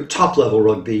 So top level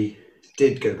rugby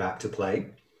did go back to play.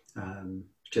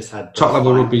 Just had top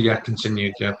level rugby, yeah,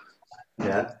 continued, yeah.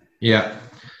 Yeah. Yeah.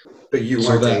 But you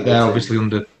so weren't they're obviously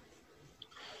under.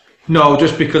 No,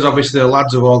 just because obviously the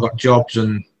lads have all got jobs,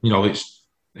 and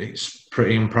it's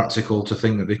pretty impractical to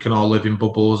think that they can all live in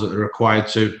bubbles that they're required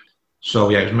to. So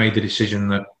yeah, it was made the decision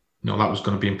that that was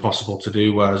going to be impossible to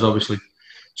do. Whereas obviously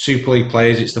Super League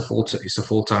players, it's a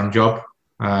full-time job.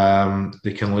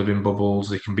 They can live in bubbles.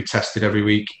 They can be tested every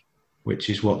week, which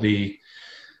is what they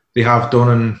have done.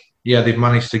 And yeah, they've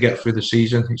managed to get through the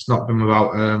season. It's not been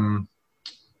without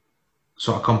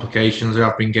sort of complications. There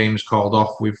have been games called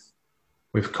off with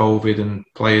COVID and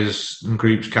players and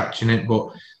groups catching it, but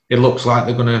it looks like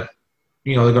they're going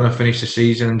to finish the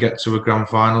season and get to a grand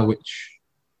final, which,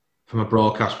 from a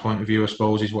broadcast point of view, I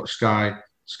suppose is what Sky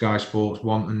Sports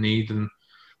want and need, and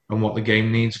what the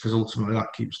game needs, because ultimately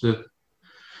that keeps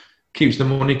the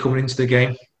money coming into the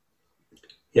game.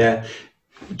 Yeah.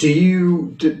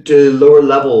 Do lower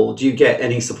level, do you get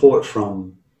any support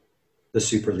from the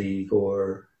Super League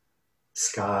or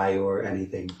Sky or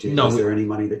anything? Is there any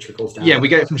money that trickles down? Yeah, we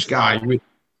get it from Sky.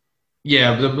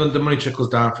 The money trickles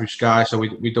down through Sky, so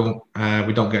we don't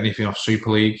get anything off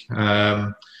Super League.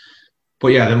 But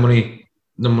yeah, the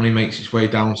money makes its way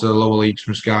down to the lower leagues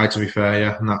from Sky, to be fair,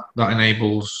 yeah, and that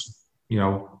enables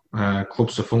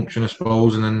clubs to function, I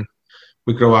suppose, and then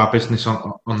we grow our business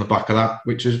on the back of that,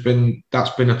 which that's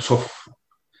been a tough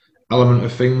element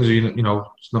of things.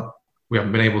 It's not, we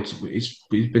haven't been able to. It's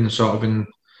been sort of in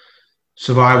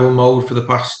survival mode for the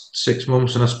past 6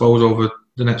 months, and I suppose over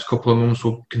the next couple of months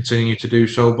we'll continue to do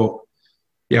so. But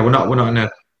yeah, we're in an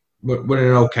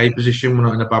okay position. We're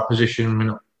not in a bad position.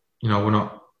 We're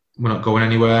not going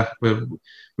anywhere. We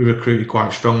recruited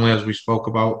quite strongly, as we spoke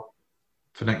about,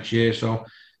 for next year. So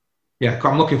yeah,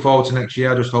 I'm looking forward to next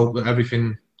year. I just hope that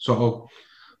everything sort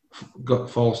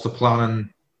of falls to plan and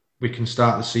we can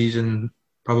start the season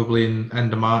probably in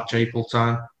end of March, April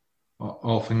time,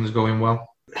 all things going well.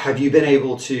 Have you been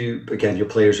able to, again, your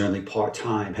players are only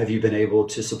part-time, have you been able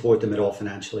to support them at all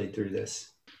financially through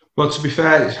this? Well, to be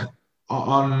fair,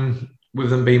 with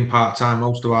them being part-time,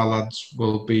 most of our lads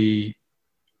will be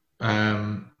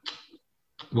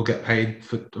will get paid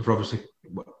for obviously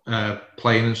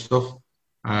playing and stuff.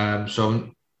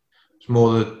 So it's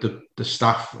more the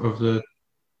staff of the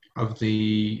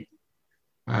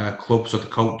club, so the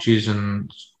coaches and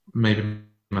maybe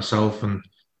myself and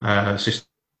assistant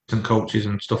coaches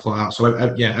and stuff like that.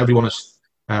 So yeah, everyone is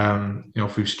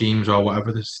through schemes or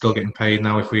whatever, they're still getting paid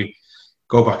now. If we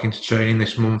go back into training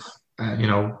this month,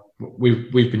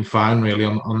 we've been fine really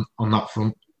on that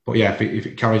front. But yeah, if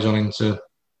it carries on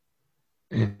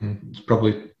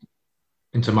probably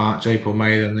into March, April,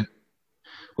 May, then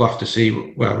we'll have to see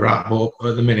where we're at. But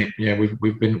at the minute, yeah,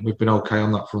 we've been okay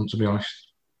on that front, to be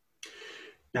honest.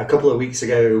 Now, a couple of weeks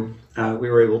ago, we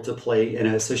were able to play in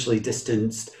a socially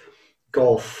distanced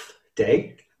golf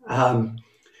day,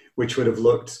 which would have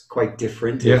looked quite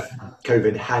different if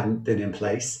COVID hadn't been in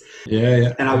place.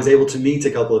 Yeah. And I was able to meet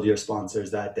a couple of your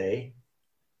sponsors that day.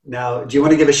 Now, do you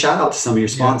want to give a shout out to some of your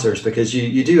sponsors? Yeah. Because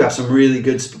you do have some really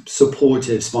good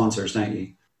supportive sponsors, don't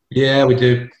you? Yeah, we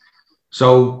do.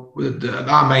 So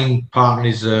our main partner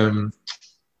is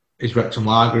Wrexham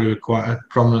Lager, who are quite a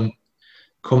prominent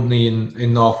company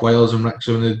in North Wales and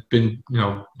Wrexham. They've been,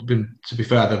 to be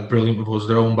fair, they're brilliant with us.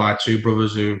 They're owned by two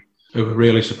brothers who are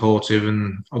really supportive,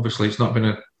 and obviously it's not been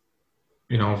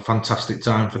a fantastic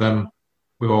time for them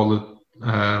with all the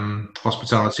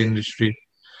hospitality industry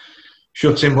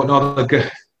shut in. But no,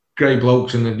 they're great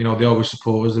blokes, and they always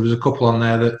support us. There was a couple on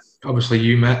there that obviously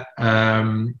you met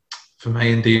from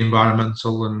A&D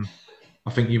Environmental, and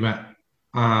I think you met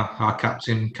our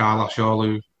captain Carl Ashall,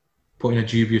 who put in a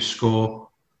dubious score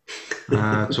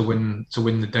to win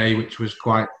the day, which was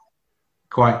quite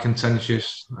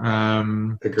contentious.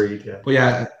 Agreed. Yeah. But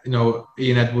yeah,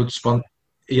 Ian Edwards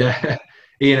Ian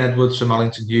Edwards from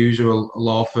Allington Hughes, who are a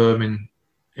law firm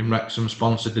in Wrexham,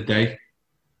 sponsored the day.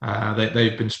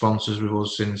 They've been sponsors with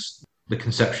us since the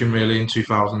conception, really, in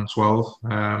 2012.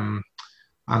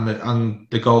 And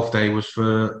the golf day was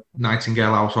for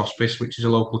Nightingale House Hospice, which is a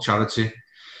local charity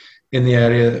in the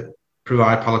area that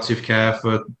provide palliative care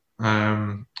for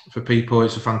people.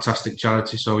 It's a fantastic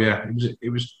charity. So yeah, it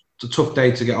was a tough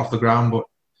day to get off the ground, but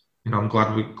I'm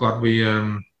glad we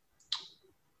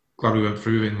went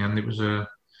through it in the end. It was an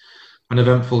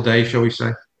eventful day, shall we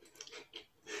say?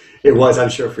 It was, I'm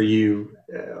sure, for you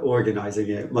organising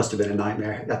it. It must have been a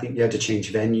nightmare. I think you had to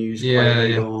change venues.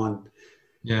 Yeah. On.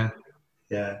 Yeah.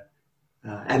 Yeah.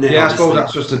 And then I suppose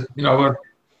that's just an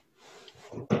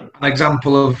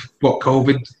example of what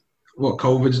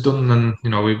COVID's done, and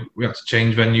we had to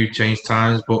change venue, change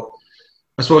times, but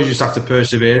I suppose you just have to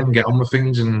persevere and get on with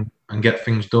things and get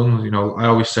things done. I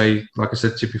always say, like I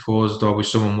said to you before, there's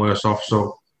always someone worse off.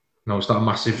 So, it's not a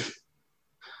massive.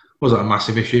 Wasn't a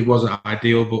massive issue. It wasn't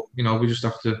ideal, but we just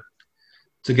have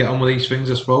to get on with these things,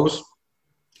 I suppose.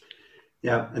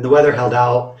 Yeah, and the weather held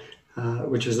out,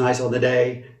 which was nice on the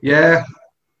day. Yeah,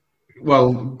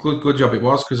 well, good job it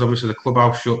was, because obviously the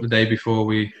clubhouse shut the day before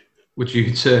we were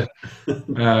due to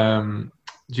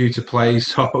play.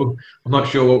 So I'm not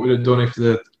sure what we'd have done if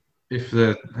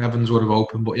the heavens would have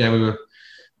opened. But yeah, we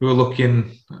were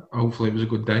looking. Hopefully, it was a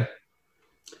good day.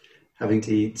 Having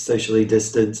to eat socially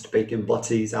distanced bacon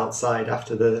butties outside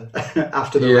after the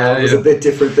round was a bit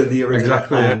different than the original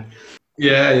plan.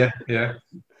 Yeah.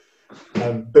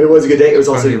 But it was a good day. It was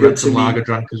also good to meet. Lager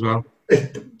drank as well.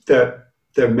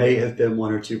 There may have been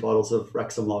 1 or 2 bottles of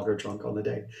Wrexham lager drunk on the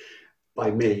day by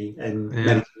me, and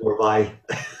many more by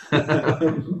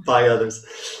others.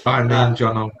 By me and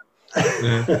Jono.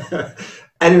 Yeah.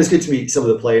 And it was good to meet some of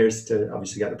the players. To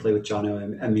obviously get to play with Jono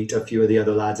and meet a few of the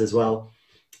other lads as well.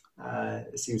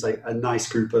 It seems like a nice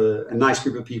group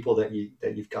of people that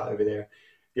you've got over there.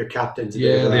 Your captain's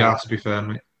they are, to be fair,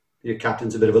 mate. Your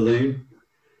captain's a bit of a loon.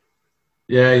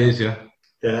 Yeah, he is.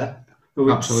 Yeah,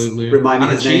 absolutely. Remind me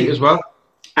and his a cheat name as well.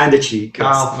 And a cheat,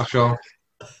 Carl, I'm sure.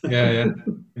 Yeah.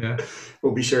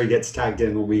 We'll be sure he gets tagged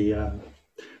in when we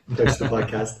post the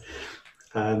podcast.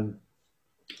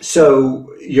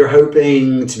 So you're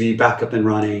hoping to be back up and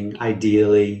running,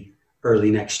 ideally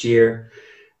early next year.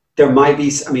 There might be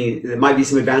some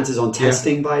advances on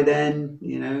testing by then.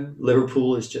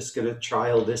 Liverpool is just going to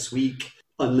trial this week,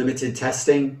 unlimited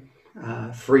testing,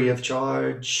 free of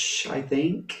charge, I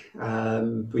think.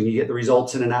 When you get the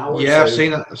results in an hour. Yeah,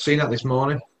 so. I've seen that this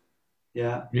morning.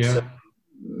 Yeah. So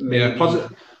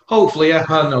positive. Hopefully, I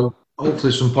don't know.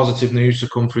 Hopefully, some positive news to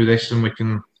come through this, and we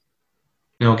can,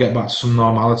 get back to some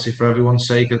normality for everyone's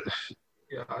sake.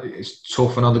 It's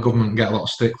tough. I know the government get a lot of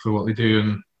stick for what they do,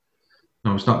 and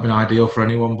it's not been ideal for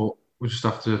anyone. But we just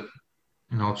have to,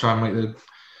 try and make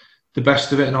the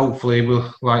best of it, and hopefully,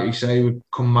 we'll, like you say,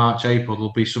 come March, April,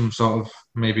 there'll be some sort of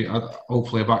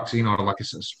hopefully a vaccine or like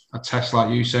a test, like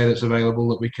you say, that's available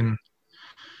that we can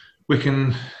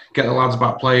get the lads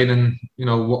back playing, and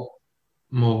what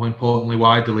more importantly,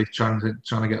 widely trying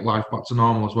to get life back to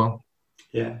normal as well.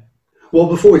 Yeah. Well,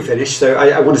 before we finish, so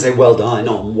I want to say well done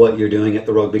on what you're doing at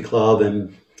the rugby club,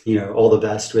 and all the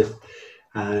best with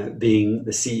being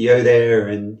the CEO there.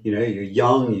 And you're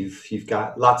young, you've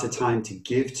got lots of time to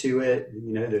give to it.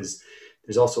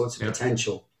 There's all sorts of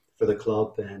potential for the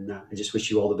club, and I just wish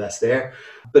you all the best there.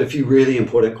 But a few really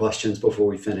important questions before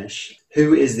we finish.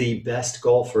 Who is the best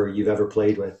golfer you've ever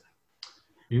played with?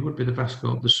 You would be the best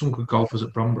golfer. There's some good golfers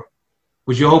at Bromborough.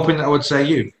 Was you hoping that I would say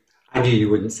you? I knew you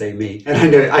wouldn't say me, and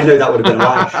I know that would have been a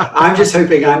lie. I'm just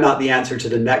hoping I'm not the answer to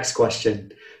the next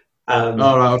question. All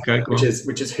right, okay, cool.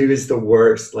 Which is who is the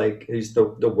worst? Like, who's the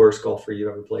worst golfer you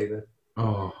ever played with?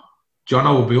 Oh,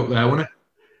 Jono will be up there, wouldn't it?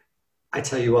 I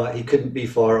tell you what, he couldn't be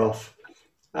far off.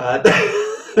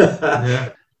 Yeah,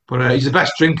 but he's the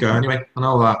best drinker anyway. I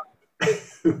know that.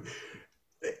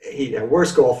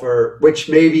 Worst golfer, which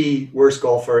maybe worst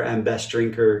golfer and best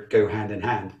drinker go hand in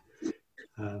hand.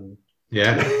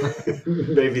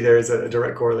 Maybe there is a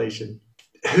direct correlation.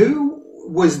 Who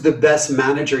was the best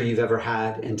manager you've ever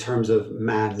had in terms of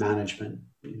man management?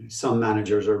 Some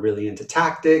managers are really into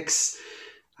tactics.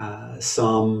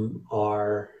 Some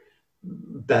are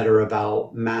better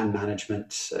about man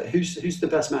management. Who's the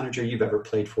best manager you've ever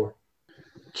played for?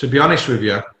 To be honest with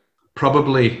you,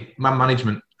 probably man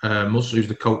management. Mus, who's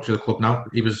the coach of the club now.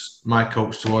 He was my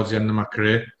coach towards the end of my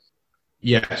career.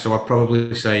 Yeah, so I'd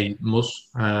probably say Mus.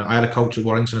 I had a coach at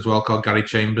Warrington as well called Gary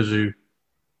Chambers, who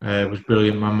was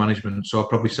brilliant man management. So I'd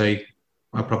probably say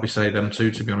them two,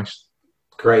 to be honest.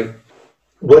 Great.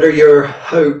 What are your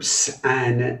hopes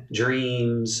and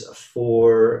dreams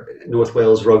for North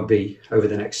Wales rugby over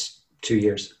the next 2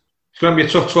 years? It's going to be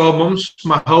a tough 12 months.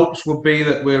 My hopes would be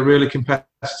that we're really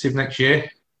competitive next year.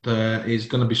 There is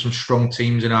going to be some strong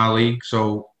teams in our league.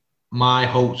 So my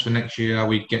hopes for next year are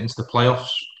we get into the playoffs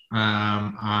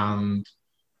and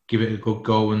give it a good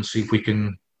go and see if we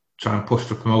can try and push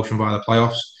for promotion via the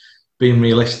playoffs. Being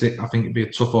realistic, I think it'd be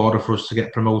a tough order for us to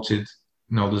get promoted.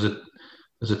 There's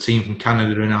a team from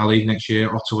Canada in our league next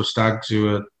year, Ottawa Stags,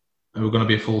 who are going to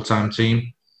be a full-time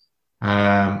team.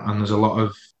 And there's a lot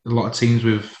of teams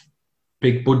with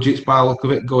big budgets by the look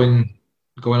of it going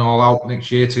all out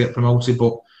next year to get promoted.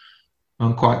 But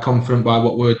I'm quite confident by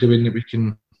what we're doing that we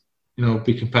can,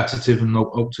 be competitive and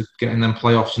hope to get in them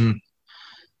playoffs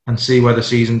and see where the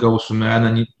season goes from there. And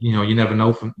then you never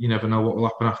know what will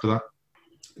happen after that.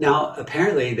 Now,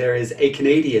 apparently, there is a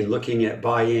Canadian looking at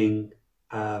buying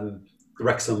the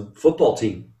Wrexham football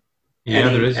team. Yeah,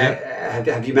 there is. Yeah.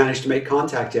 Have you managed to make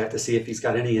contact yet to see if he's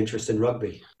got any interest in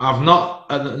rugby? I've not.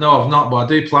 No, I've not. But I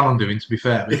do plan on doing. To be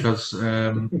fair, because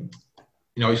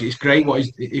it's great.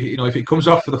 If it comes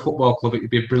off for the football club,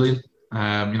 it'd be brilliant.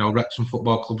 Wrexham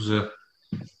Football Club's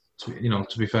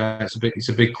to be fair, it's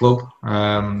a big club.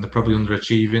 They're probably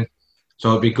underachieving, so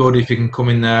it'd be good if he can come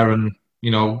in there and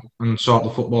sort the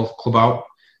football club out.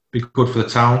 Be good for the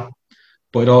town,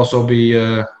 but it'd also be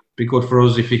good for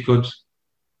us if he could.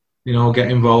 Get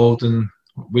involved, and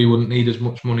we wouldn't need as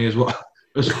much money as what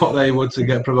they would to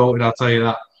get promoted. I'll tell you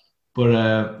that.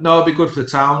 But no, it'd be good for the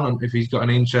town, and if he's got an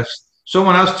interest.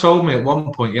 Someone has told me at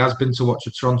one point he has been to watch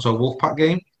a Toronto Wolfpack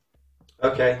game.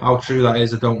 Okay. How true that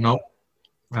is, I don't know.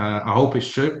 I hope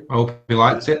it's true. I hope he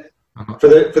liked it. For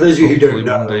those of you who don't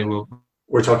know,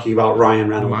 we're talking about Ryan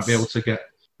Reynolds. We might be able to get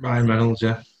Ryan Reynolds,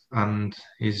 yeah, and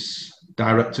his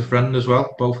director friend as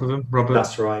well, both of them, Robert.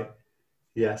 That's right.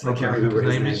 Yes, I can't remember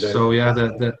his name. So yeah,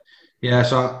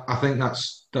 so I think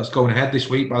that's going ahead this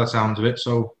week by the sounds of it.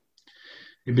 So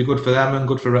it'd be good for them and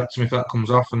good for Wrexham if that comes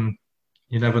off. And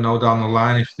you never know down the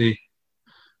line if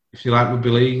you like rugby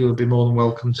league, you'll be more than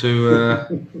welcome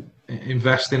to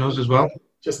invest in us as well.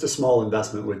 Just a small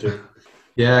investment would do.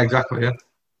 Yeah, exactly. Yeah.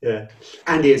 Yeah,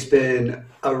 Andy, it's been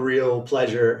a real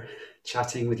pleasure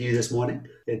chatting with you this morning.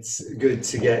 It's good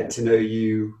to get to know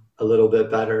you a little bit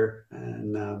better,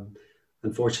 and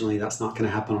unfortunately, that's not going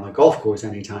to happen on a golf course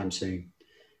anytime soon.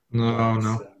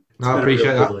 No, I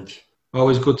appreciate that.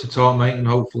 Always good to talk, mate, and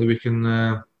hopefully we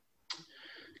can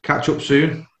catch up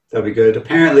soon. That'd be good.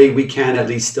 Apparently, we can at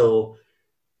least still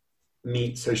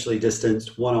meet socially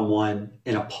distanced one-on-one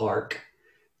in a park.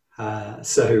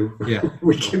 So yeah.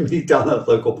 We can meet down at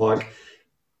the local park,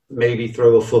 maybe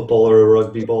throw a football or a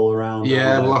rugby ball around.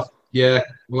 Yeah,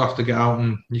 we'll have to get out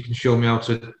and you can show me how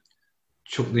to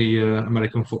chuck the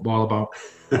American football about.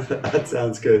 That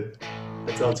sounds good.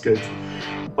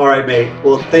 All right, mate.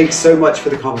 Well, thanks so much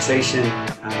for the conversation,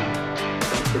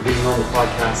 for being on the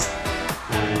podcast,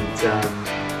 and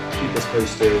keep us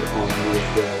posted on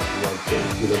North Wales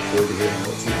Rugby. We look forward to hearing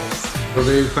what's next. Will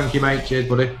do. Thank you, mate. Cheers,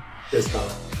 buddy. Cheers,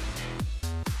 fella.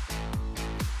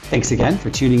 Thanks again for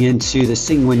tuning in to the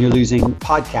Sing When You're Losing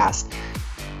podcast.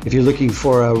 If you're looking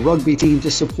for a rugby team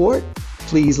to support,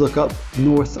 please look up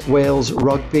North Wales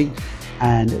Rugby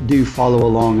and do follow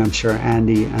along. I'm sure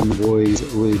Andy and the boys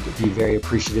would be very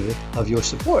appreciative of your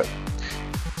support.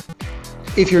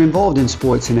 If you're involved in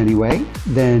sports in any way,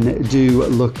 then do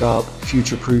look up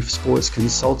Future Proof Sports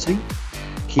Consulting,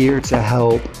 here to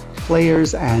help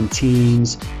players and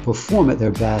teams perform at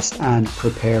their best and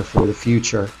prepare for the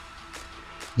future.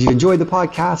 If you enjoyed the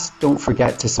podcast, don't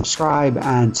forget to subscribe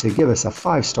and to give us a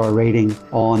 5-star rating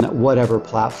on whatever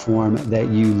platform that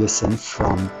you listen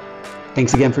from.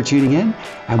 Thanks again for tuning in,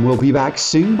 and we'll be back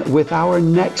soon with our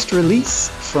next release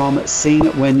from Sing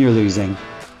When You're Losing.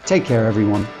 Take care,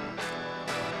 everyone.